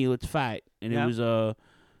like me. Let's fight. And it was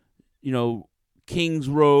Kings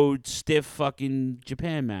Road stiff fucking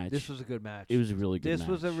Japan match. This was a good match. It was a really good match. This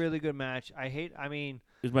was a really good match. It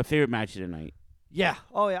was my favorite match of the night. Yeah.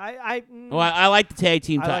 Oh, yeah. I like the tag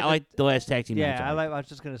team. I like the last tag team match. Yeah, I was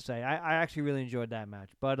just gonna say I actually really enjoyed that match.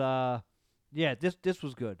 But this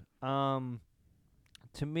was good. To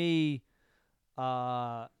me,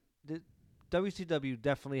 the WCW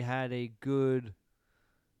definitely had a good,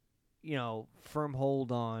 firm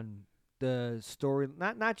hold on the story.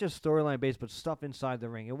 Not just storyline based, but stuff inside the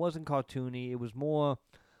ring. It wasn't cartoony. It was more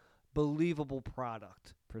believable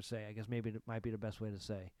product per se. I guess maybe it might be the best way to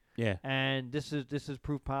say. Yeah. And this is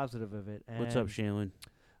proof positive of it. And what's up, Shaylin?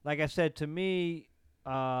 Like I said, to me,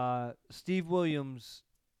 Steve Williams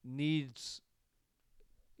needs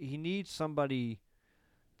somebody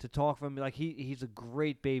to talk for him. Like he's a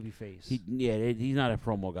great babyface. He's not a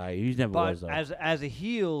promo guy. He never was though. As a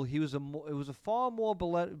heel, it was a far more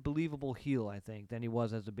believable heel, I think, than he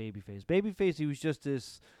was as a babyface. Babyface, he was just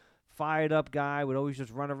this fired up guy, would always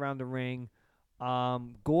just run around the ring.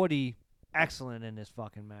 Gordy, excellent in this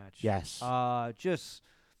fucking match. Yes. Just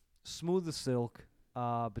smooth as silk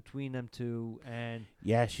between them two. And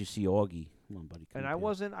yes, you see Augie Come on, buddy. And I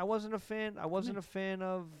wasn't a fan. I wasn't a fan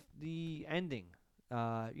of the ending.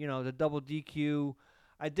 The double DQ.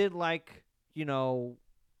 I did like, Dr.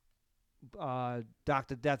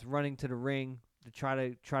 Death running to the ring to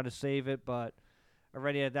try to save it, but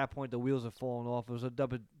already at that point the wheels had fallen off. It was a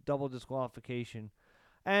double disqualification,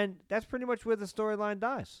 and that's pretty much where the storyline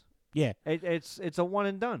dies. Yeah, it's a one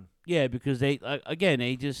and done. Yeah, because they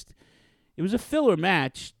it was a filler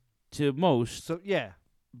match to most. So yeah,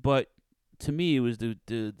 but to me, it was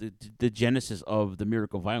the genesis of the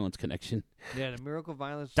Miracle Violence connection. Yeah, the Miracle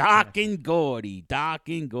Violence. Doc and Gordy.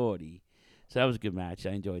 So that was a good match.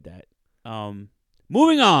 I enjoyed that.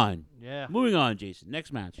 Moving on. Yeah. Moving on, Jason.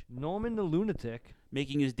 Next match. Norman the Lunatic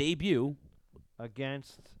making his debut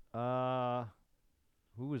against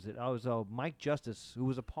who was it? Oh, it was Mike Justice, who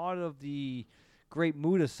was a part of the Great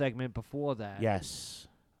Muta segment before that. Yes.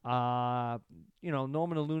 Norman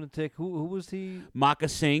the Lunatic. Who was he? Maka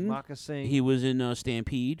Singh. Maka Singh. He was in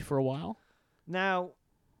Stampede for a while. Now,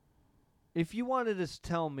 if you wanted to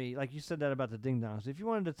tell me, like you said that about the Ding Dongs, if you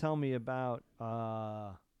wanted to tell me about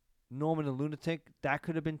Norman the Lunatic, that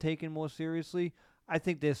could have been taken more seriously. I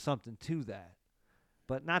think there's something to that,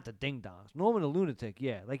 but not the Ding Dongs. Norman the Lunatic,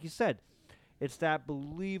 yeah, like you said, it's that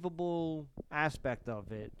believable aspect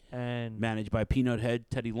of it, and managed by Peanut Head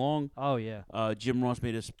Teddy Long. Oh yeah. Jim Ross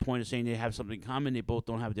made a point of saying they have something in common. They both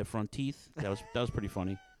don't have their front teeth. That was pretty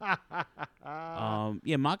funny.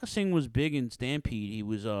 Maka Singh was big in Stampede. He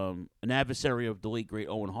was an adversary of the late great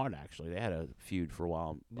Owen Hart. Actually, they had a feud for a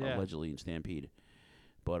while, allegedly in Stampede.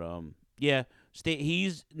 But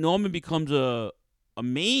Norman becomes a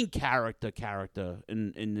main character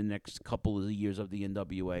in the next couple of years of the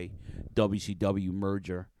NWA WCW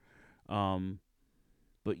merger.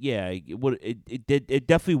 But yeah, it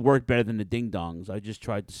definitely worked better than the Ding Dongs. I just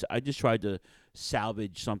tried to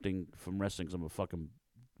salvage something from wrestling because I'm a fucking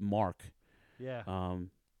mark. Yeah.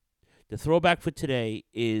 The throwback for today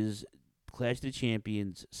is Clash of the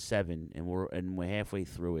Champions 7, and we're halfway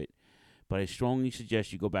through it. But I strongly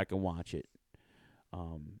suggest you go back and watch it.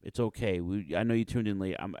 It's okay. I know you tuned in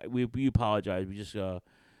late. We apologize. We just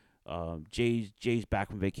Jay's back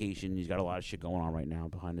from vacation. He's got a lot of shit going on right now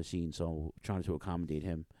behind the scenes, so we're trying to accommodate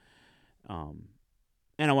him. And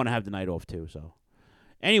I want to have the night off too. So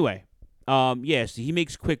anyway, yes, he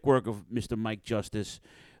makes quick work of Mr. Mike Justice.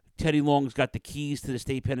 Teddy Long's got the keys to the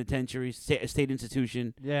state penitentiary, state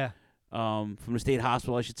institution. Yeah. From the state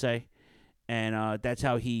hospital, I should say. And that's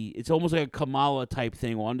how it's almost like a Kamala type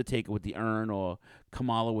thing, or Undertaker with the urn, or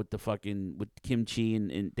Kamala with with Kim Chi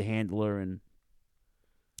and the handler. And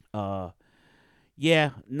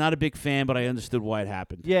not a big fan, but I understood why it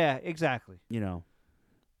happened. Yeah, exactly.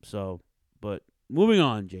 So, but moving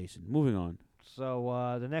on, Jason, moving on.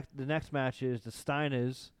 So the next match is the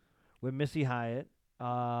Steiners with Missy Hyatt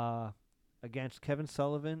against Kevin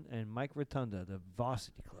Sullivan and Mike Rotunda, the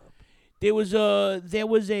Varsity Club. There was a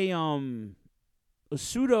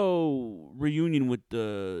pseudo reunion with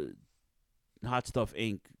the Hot Stuff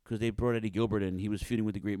Inc. because they brought Eddie Gilbert in. He was feuding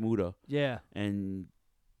with the Great Muta. Yeah. And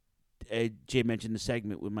Jay mentioned the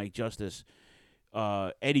segment with Mike Justice.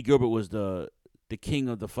 Eddie Gilbert was the king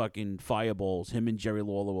of the fucking fireballs. Him and Jerry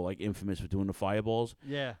Lawler were like infamous for doing the fireballs.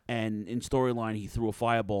 Yeah. And in storyline, he threw a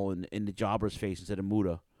fireball in the jobber's face instead of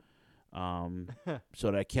Muta.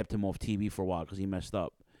 So that kept him off TV for a while because he messed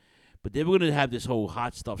up. But they were going to have this whole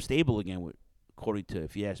Hot Stuff stable again, according to,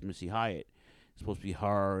 if you ask Missy Hyatt. It's supposed to be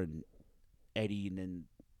her and Eddie, and then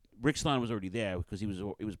Rick Steiner was already there because he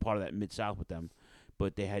was part of that Mid-South with them.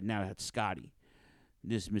 But they had Scotty.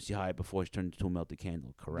 This is Missy Hyatt before she turned into a melted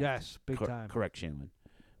candle, correct? Yes, big time. Correct, Shanlin.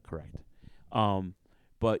 Correct.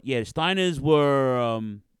 But yeah, the Steiners were,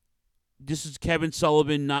 this is Kevin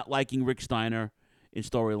Sullivan not liking Rick Steiner in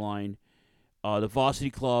storyline. The Varsity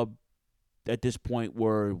Club, at this point,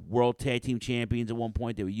 were World Tag Team Champions at one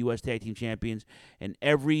point. They were U.S. Tag Team Champions. And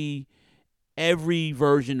every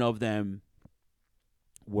version of them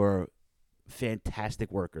were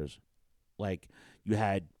fantastic workers. Like, you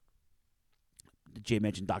had, Jay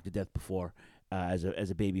mentioned Dr. Death before, as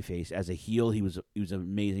a babyface. As a heel, he was an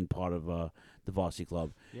amazing part of the Varsity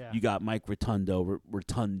Club. Yeah. You got Mike Rotunda,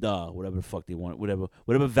 whatever the fuck they want,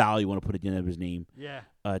 whatever vowel you want to put at the end of his name. Yeah.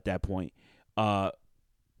 At that point.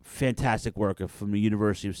 Fantastic worker from the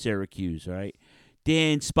University of Syracuse, all right?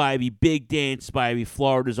 Dan Spivey, big Dan Spivey,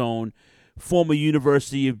 Florida's own, former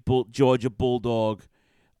University of Georgia Bulldog,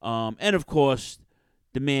 and of course,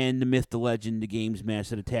 the man, the myth, the legend, the games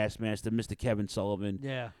master, the taskmaster, Mr. Kevin Sullivan.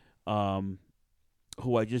 Yeah. Who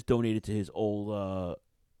I just donated to his old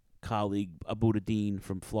colleague, Abu Dean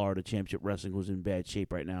from Florida Championship Wrestling, who's in bad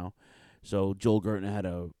shape right now. So Joel Gertner had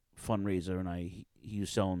a fundraiser, and he was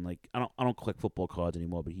selling like I don't collect football cards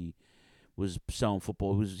anymore, but he was selling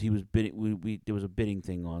football. He was bidding. There was a bidding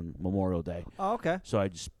thing on Memorial Day. Oh, okay. So I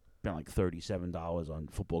just spent like $37 on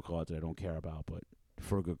football cards that I don't care about, but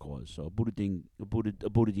for a good cause. So Buddha Dean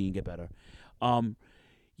get better.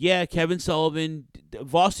 Yeah, Kevin Sullivan,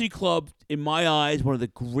 Varsity Club, in my eyes, one of the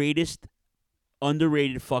greatest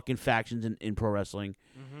underrated fucking factions in pro wrestling.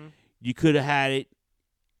 Mm-hmm. You could have had it.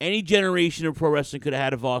 Any generation of pro wrestling could have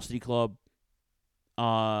had a Varsity Club,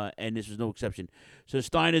 and this was no exception. So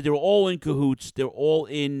Steiner, they were all in cahoots. They're all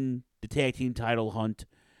in the tag team title hunt,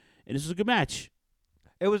 and this was a good match.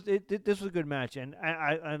 This was a good match, and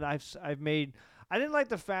I've made. I didn't like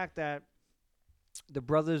the fact that the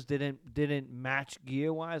brothers didn't match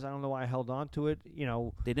gear wise. I don't know why I held on to it. You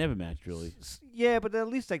know, they never matched really. Yeah, but at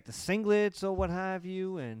least like the singlets or what have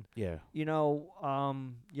you, and yeah, you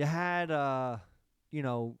know, you had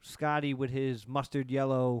Scotty with his mustard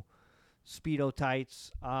yellow Speedo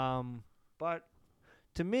tights. But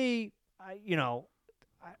to me,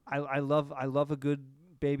 I love a good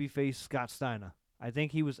babyface Scott Steiner. I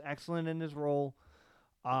think he was excellent in his role.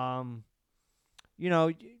 Going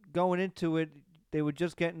into it, they were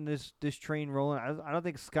just getting this train rolling. I don't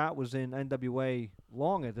think Scott was in NWA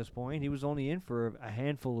long at this point. He was only in for a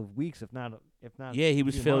handful of weeks, if not. Yeah, he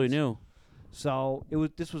was fairly new. So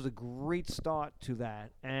this was a great start to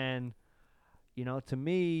that, and to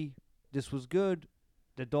me, this was good.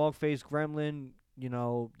 The dog-faced gremlin,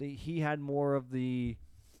 he had more of the.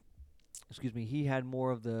 He had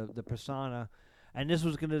more of the persona, and this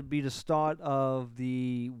was going to be the start of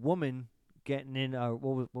the woman getting in.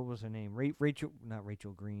 What was her name? Not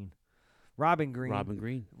Rachel Green. Robin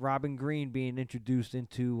Green. Robin Green being introduced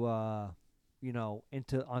into onto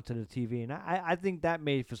the TV, and I think that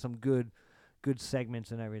made for some good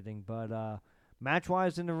segments and everything. But match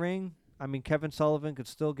wise in the ring, I mean, Kevin Sullivan could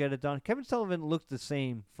still get it done. Kevin Sullivan looked the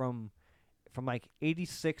same from like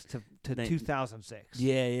 86 to 2006.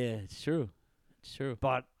 Yeah, it's true.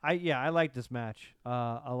 But I like this match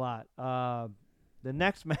a lot. The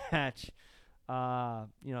next match,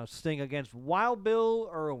 Sting against Wild Bill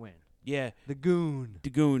Irwin. Yeah, the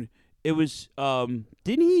Goon. It was didn't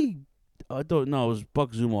he? I don't know. It was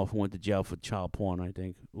Buck Zumoff who went to jail for child porn. I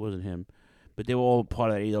think it wasn't him, but they were all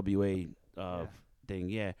part of that AWA thing.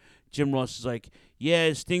 Yeah. Jim Ross is like,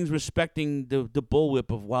 yeah, Sting's respecting the bullwhip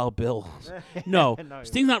of Wild Bill. No,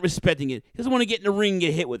 Sting's not respecting it. He doesn't want to get in the ring and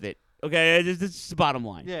get hit with it. Okay, this is the bottom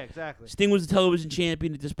line. Yeah, exactly. Sting was the television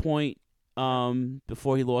champion at this point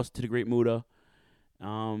before he lost to the Great Muta.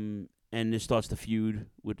 And this starts the feud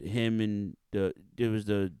with him and there was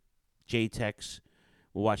the J-Tex.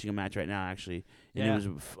 We're watching a match right now, actually. And it was,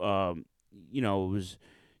 it was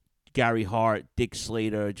Gary Hart, Dick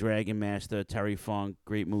Slater, Dragon Master, Terry Funk,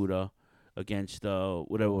 Great Muta against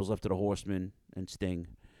whatever was left of the Horsemen and Sting.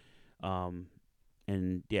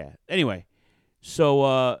 Anyway,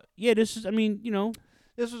 so this is,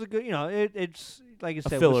 this was a good, it's like you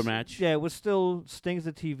said, a filler match. Yeah, it was still Sting's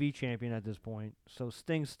the TV champion at this point, so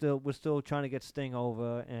we're still trying to get Sting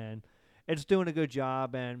over, and it's doing a good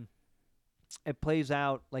job, and it plays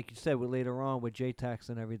out like you said later on with J-Tex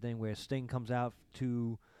and everything, where Sting comes out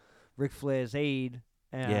to Ric Flair's aid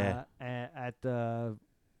at the.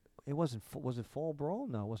 It was it Fall Brawl?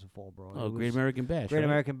 No, it wasn't Fall Brawl. Oh, Great American Bash. Great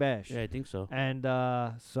American Bash. Yeah, I think so. And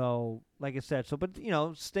so, like I said, but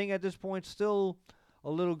Sting at this point still a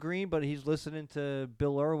little green, but he's listening to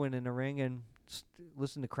Bill Irwin in the ring and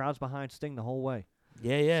listen to crowds behind Sting the whole way.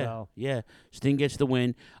 Yeah. Sting gets the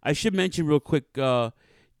win. I should mention real quick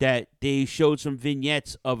that they showed some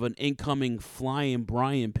vignettes of an incoming flying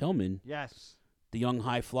Brian Pillman. Yes. The young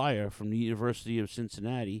high flyer from the University of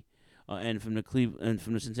Cincinnati, and from the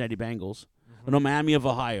Cincinnati Bengals. Mm-hmm. Oh, no, Miami of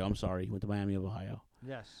Ohio. I'm sorry, he went to Miami of Ohio.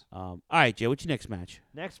 Yes. All right, Jay. What's your next match?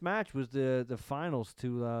 Next match was the finals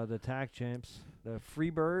to the tag champs, the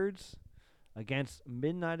Freebirds, against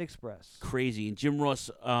Midnight Express. Crazy. And Jim Ross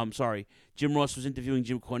was interviewing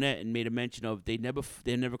Jim Cornette and made a mention of they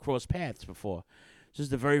never crossed paths before. This is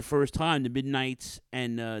the very first time the Midnights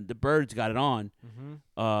and the Birds got it on.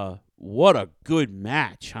 Mm-hmm. What a good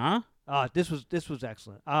match, huh? This was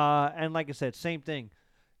excellent. And like I said, same thing.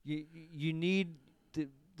 You need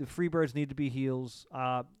the Freebirds need to be heels.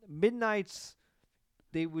 Midnights,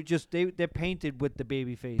 they're painted with the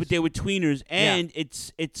baby face, but they were tweeners, and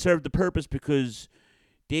it served the purpose because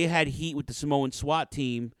they had heat with the Samoan SWAT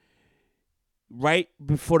team. Right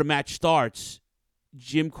before the match starts,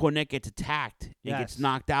 Jim Cornette gets attacked and gets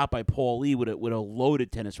knocked out by Paul Lee with a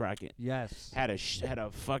loaded tennis racket. Yes, had a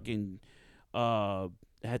fucking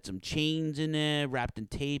had some chains in there wrapped in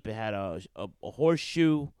tape. It had a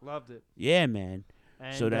horseshoe. Loved it. Yeah, man.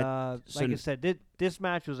 And So that- like I said, this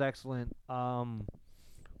match was excellent.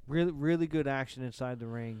 Really good action inside the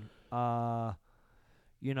ring. Come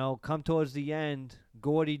towards the end,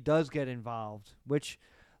 Gordy does get involved, which,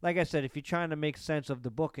 like I said, if you're trying to make sense of the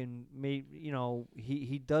booking,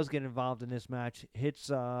 he does get involved in this match. Hits,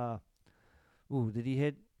 did he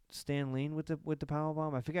hit Stan Lean with the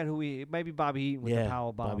powerbomb? I forget who it might be Bobby Eaton with the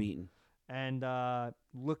powerbomb. Bobby Eaton. And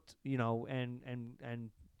looked, and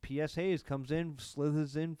P.S. Hayes comes in,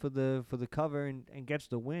 slithers in for the cover and gets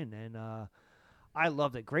the win. And I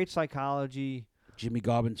loved it. Great psychology. Jimmy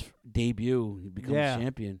Garvin's debut, he becomes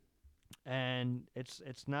champion. And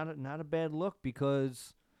it's not a bad look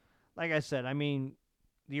because, like I said, I mean,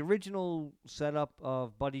 the original setup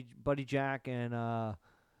of Buddy Jack and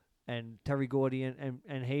Terry Gordy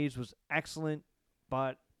and Hayes was excellent,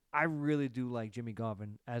 but I really do like Jimmy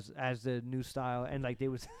Garvin as the new style, and like they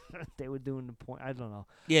were doing the point. I don't know.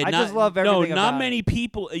 Yeah, I just love everything. No, not about many it.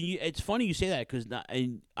 people. It's funny you say that because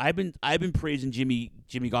I've been praising Jimmy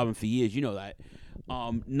Garvin for years. You know that.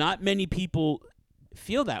 Not many people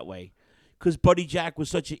feel that way because Buddy Jack was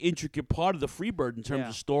such an intricate part of the Freebird in terms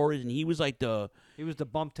of stories, and he was like he was the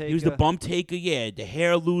bump taker. He was the bump taker. Yeah, the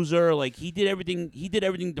hair loser. Like he did everything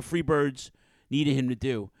the Freebirds needed him to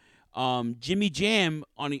do. Jimmy Jam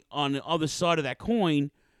on the other side of that coin,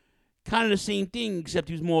 kind of the same thing, except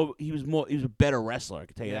he was a better wrestler. I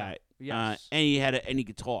can tell you that. Yes. And he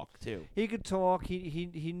could talk too. He could talk.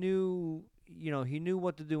 He knew he knew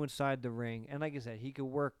what to do inside the ring, and like I said, he could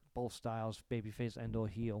work both styles, babyface and or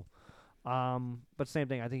heel. But same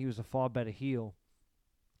thing. I think he was a far better heel.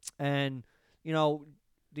 And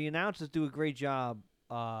the announcers do a great job.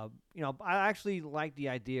 I actually like the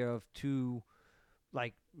idea of two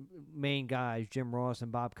main guys, Jim Ross and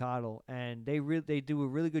Bob Caudle, and they do a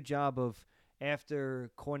really good job of, after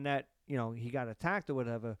Cornette, he got attacked or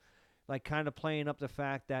whatever, like kind of playing up the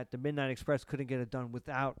fact that the Midnight Express couldn't get it done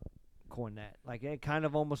without Cornette. Like it kind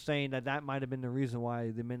of almost saying that might have been the reason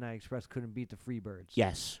why the Midnight Express couldn't beat the Freebirds.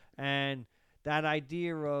 Yes. And that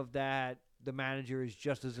idea of that the manager is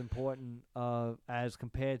just as important as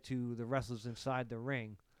compared to the wrestlers inside the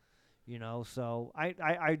ring. So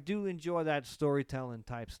I do enjoy that storytelling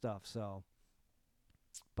type stuff. So,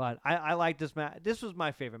 but I like this match. This was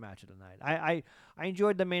my favorite match of the night. I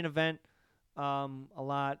enjoyed the main event a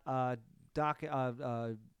lot.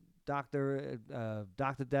 Doctor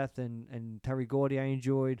Death and Terry Gordy I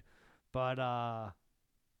enjoyed, but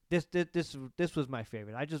this was my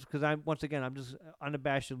favorite. Because I'm just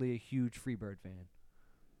unabashedly a huge Freebird fan.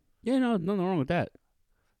 Yeah, no, nothing wrong with that.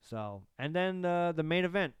 So, and then the main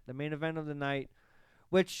event of the night,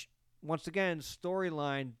 which once again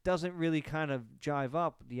storyline doesn't really kind of jive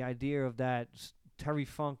up. The idea of that Terry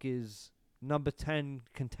Funk is number 10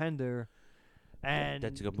 contender, and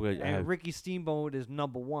That's a good. and Ricky Steamboat is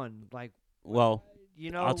number 1. Like, well,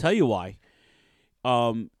 I'll tell you why.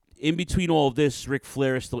 In between all of this, Ric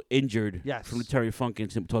Flair is still injured from the Terry Funk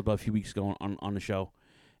incident we talked about a few weeks ago on the show,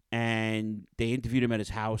 and they interviewed him at his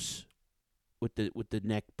house with the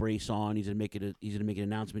neck brace on. He's gonna make an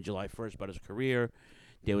announcement July 1st about his career.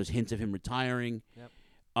 There was hints of him retiring. Yep.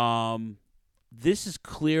 This is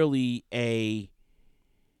clearly a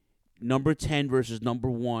number 10 versus number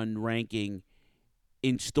 1 ranking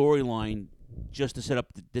in storyline, just to set up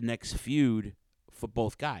the next feud for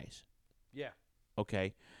both guys. Yeah.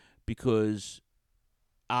 Okay, because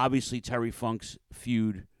obviously Terry Funk's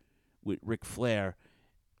feud with Ric Flair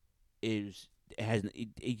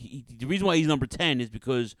the reason why he's number 10 is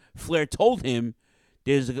because Flair told him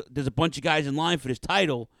there's a bunch of guys in line for this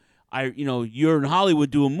title. You're in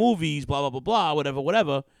Hollywood doing movies, blah blah blah blah,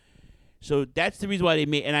 whatever. So that's the reason why they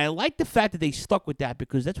made. And I like the fact that they stuck with that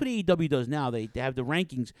because that's what AEW does now. They have the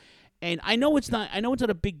rankings, and I know it's not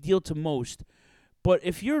a big deal to most, but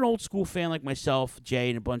if you're an old school fan like myself, Jay,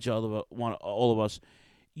 and a bunch of all of us.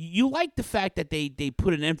 You like the fact that they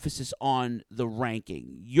put an emphasis on the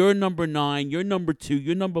ranking. You're number 9, you're number 2,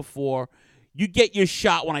 you're number 4. You get your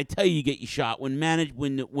shot when I tell you get your shot. When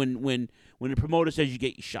the promoter says you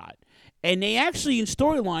get your shot. And they actually in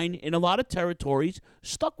storyline in a lot of territories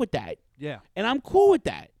stuck with that. Yeah. And I'm cool with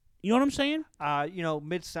that. You know what I'm saying?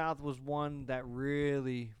 Mid-South was one that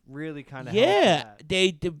really, really kind of helped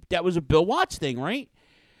that. That was a Bill Watts thing, right?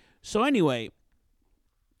 So anyway,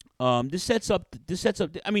 this sets up.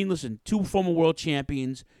 I mean, listen, 2 former world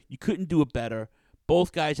champions. You couldn't do it better.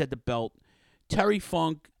 Both guys had the belt. Terry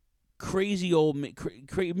Funk, crazy old,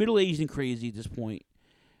 middle-aged and crazy at this point.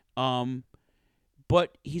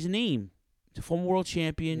 But he's a name. He's a former world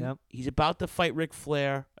champion. Yep. He's about to fight Ric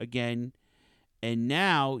Flair again, and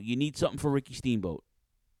now you need something for Ricky Steamboat.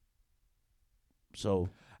 So,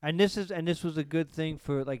 And this was a good thing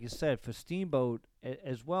for, like you said, for Steamboat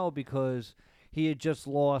as well, because he had just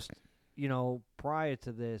lost, prior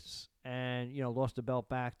to this, and lost the belt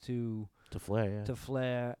back to Flair, yeah. To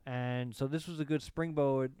Flair, and so this was a good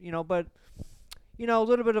springboard, but a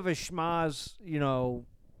little bit of a schmaz,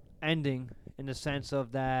 ending in the sense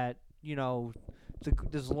of that,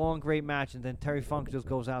 this long great match, and then Terry Funk just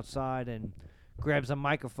goes outside and grabs a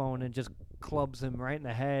microphone and just clubs him right in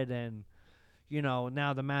the head, and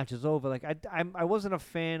now the match is over. Like I wasn't a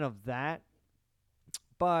fan of that,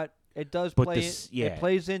 but it does But play. this- yeah. It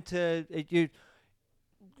plays into it.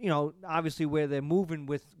 Obviously where they're moving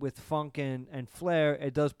with Funk and Flair,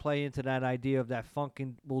 it does play into that idea of that Funk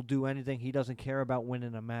will do anything. He doesn't care about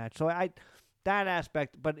winning a match. So that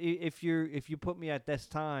aspect. But if you put me at this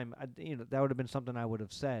time, that would have been something I would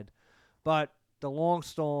have said. But the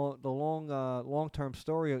long-term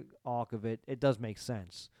story arc of it does make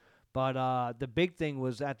sense. But the big thing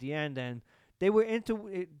was at the end, and they were into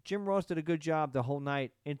it. Jim Ross did a good job the whole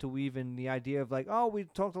night interweaving the idea of like, oh, we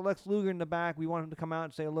talked to Lex Luger in the back. We want him to come out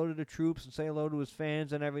and say hello to the troops and say hello to his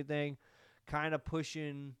fans and everything, kind of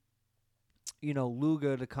pushing,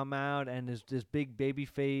 Luger to come out and this big baby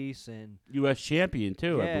face and U.S. champion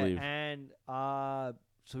too, yeah, I believe. And so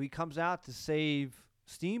he comes out to save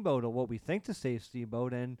Steamboat, or what we think to save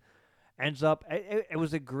Steamboat, and ends up. It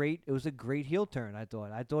was a great heel turn. I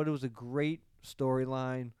thought it was a great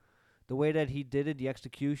storyline. The way that he did it, the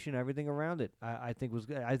execution, everything around it, I think was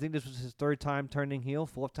good. I think this was his third time turning heel,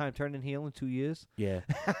 fourth time turning heel in 2 years. Yeah.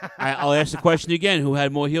 I'll ask the question again. Who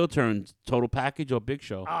had more heel turns, Total Package or Big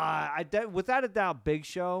Show? Without a doubt, Big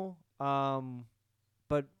Show.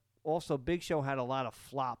 But also Big Show had a lot of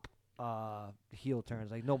flop heel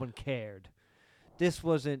turns. Like no one cared. This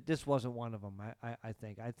wasn't one of them. I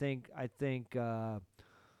think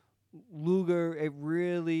Luger, it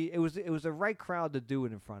was the right crowd to do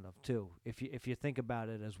it in front of too, if you think about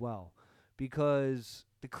it as well, because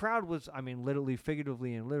the crowd was, I mean, literally,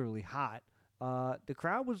 figuratively, and literally hot. The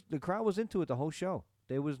crowd was into it the whole show.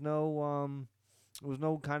 There was no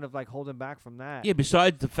kind of like holding back from that. Yeah,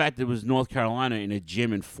 besides the fact that it was North Carolina in a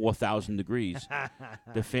gym in 4,000 degrees,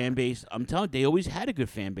 the fan base, I'm telling you, they always had a good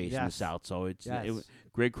fan base in the South. So it's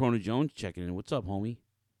Greg Croner Jones checking in. What's up, homie?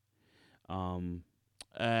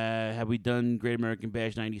 Have we done Great American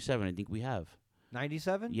Bash 97? I think we have.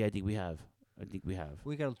 97? Yeah, I think we have.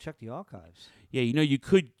 We got to check the archives. Yeah, you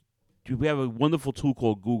could. We have a wonderful tool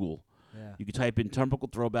called Google. Yeah. You could type in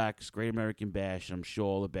Turnbuckle Throwbacks, Great American Bash, and I'm sure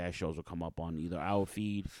all the Bash shows will come up on either our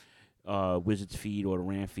feed, Wizards feed, or the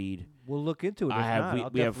Rant feed. We'll look into it.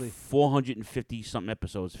 We have 450 something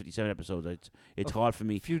episodes, 57 episodes. It's hard for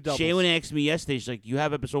me. Few doubles. Shaylin asked me yesterday, she's like, "You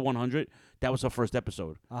have episode 100?" That was her first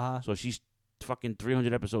episode. Uh-huh. So she's fucking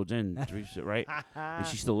 300 episodes in, right? And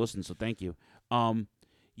she still listens. So thank you.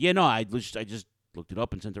 Yeah, no, I just looked it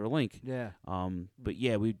up and sent her a link. Yeah. But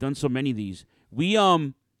yeah, we've done so many of these.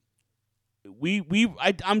 I'm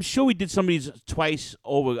sure we did some of these twice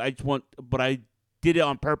over. But I did it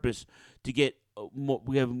on purpose to get.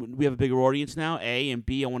 We have a bigger audience now. A and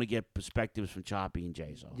B. I want to get perspectives from Choppy and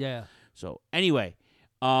Jay. So yeah. So anyway,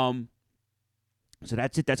 so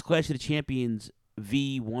that's it. That's Clash of the Champions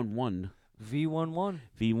V11.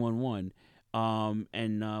 V11. And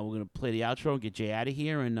we're gonna play the outro and get Jay out of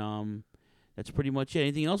here, and that's pretty much it.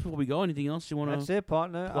 Anything else before we go? Anything else you want to? That's it,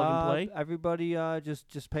 partner. Plug and play. Everybody,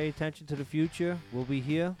 just pay attention to the future. We'll be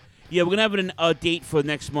here. Yeah, we're gonna have a date for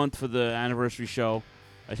next month for the anniversary show.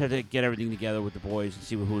 I just have to get everything together with the boys and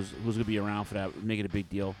see who's gonna be around for that. Make it a big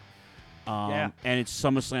deal. And it's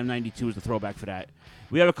SummerSlam '92 is the throwback for that.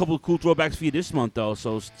 We have a couple of cool throwbacks for you this month, though,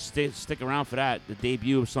 so stick around for that. The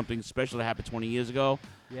debut of something special that happened 20 years ago.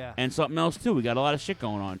 Yeah. And something else, too. We got a lot of shit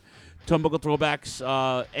going on. Turnbuckle Throwbacks,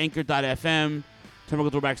 Anchor.fm,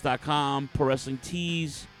 TurnbuckleThrowbacks.com, Pro Wrestling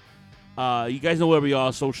Tees. You guys know where we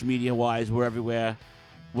are social media-wise. We're everywhere.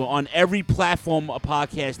 We're on every platform a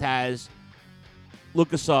podcast has.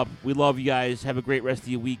 Look us up. We love you guys. Have a great rest of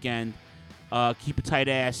your weekend. Keep a tight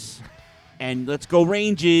ass. And let's go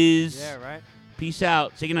Rangers. Yeah, right. Peace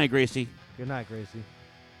out. Say goodnight, Gracie. Good night, Gracie.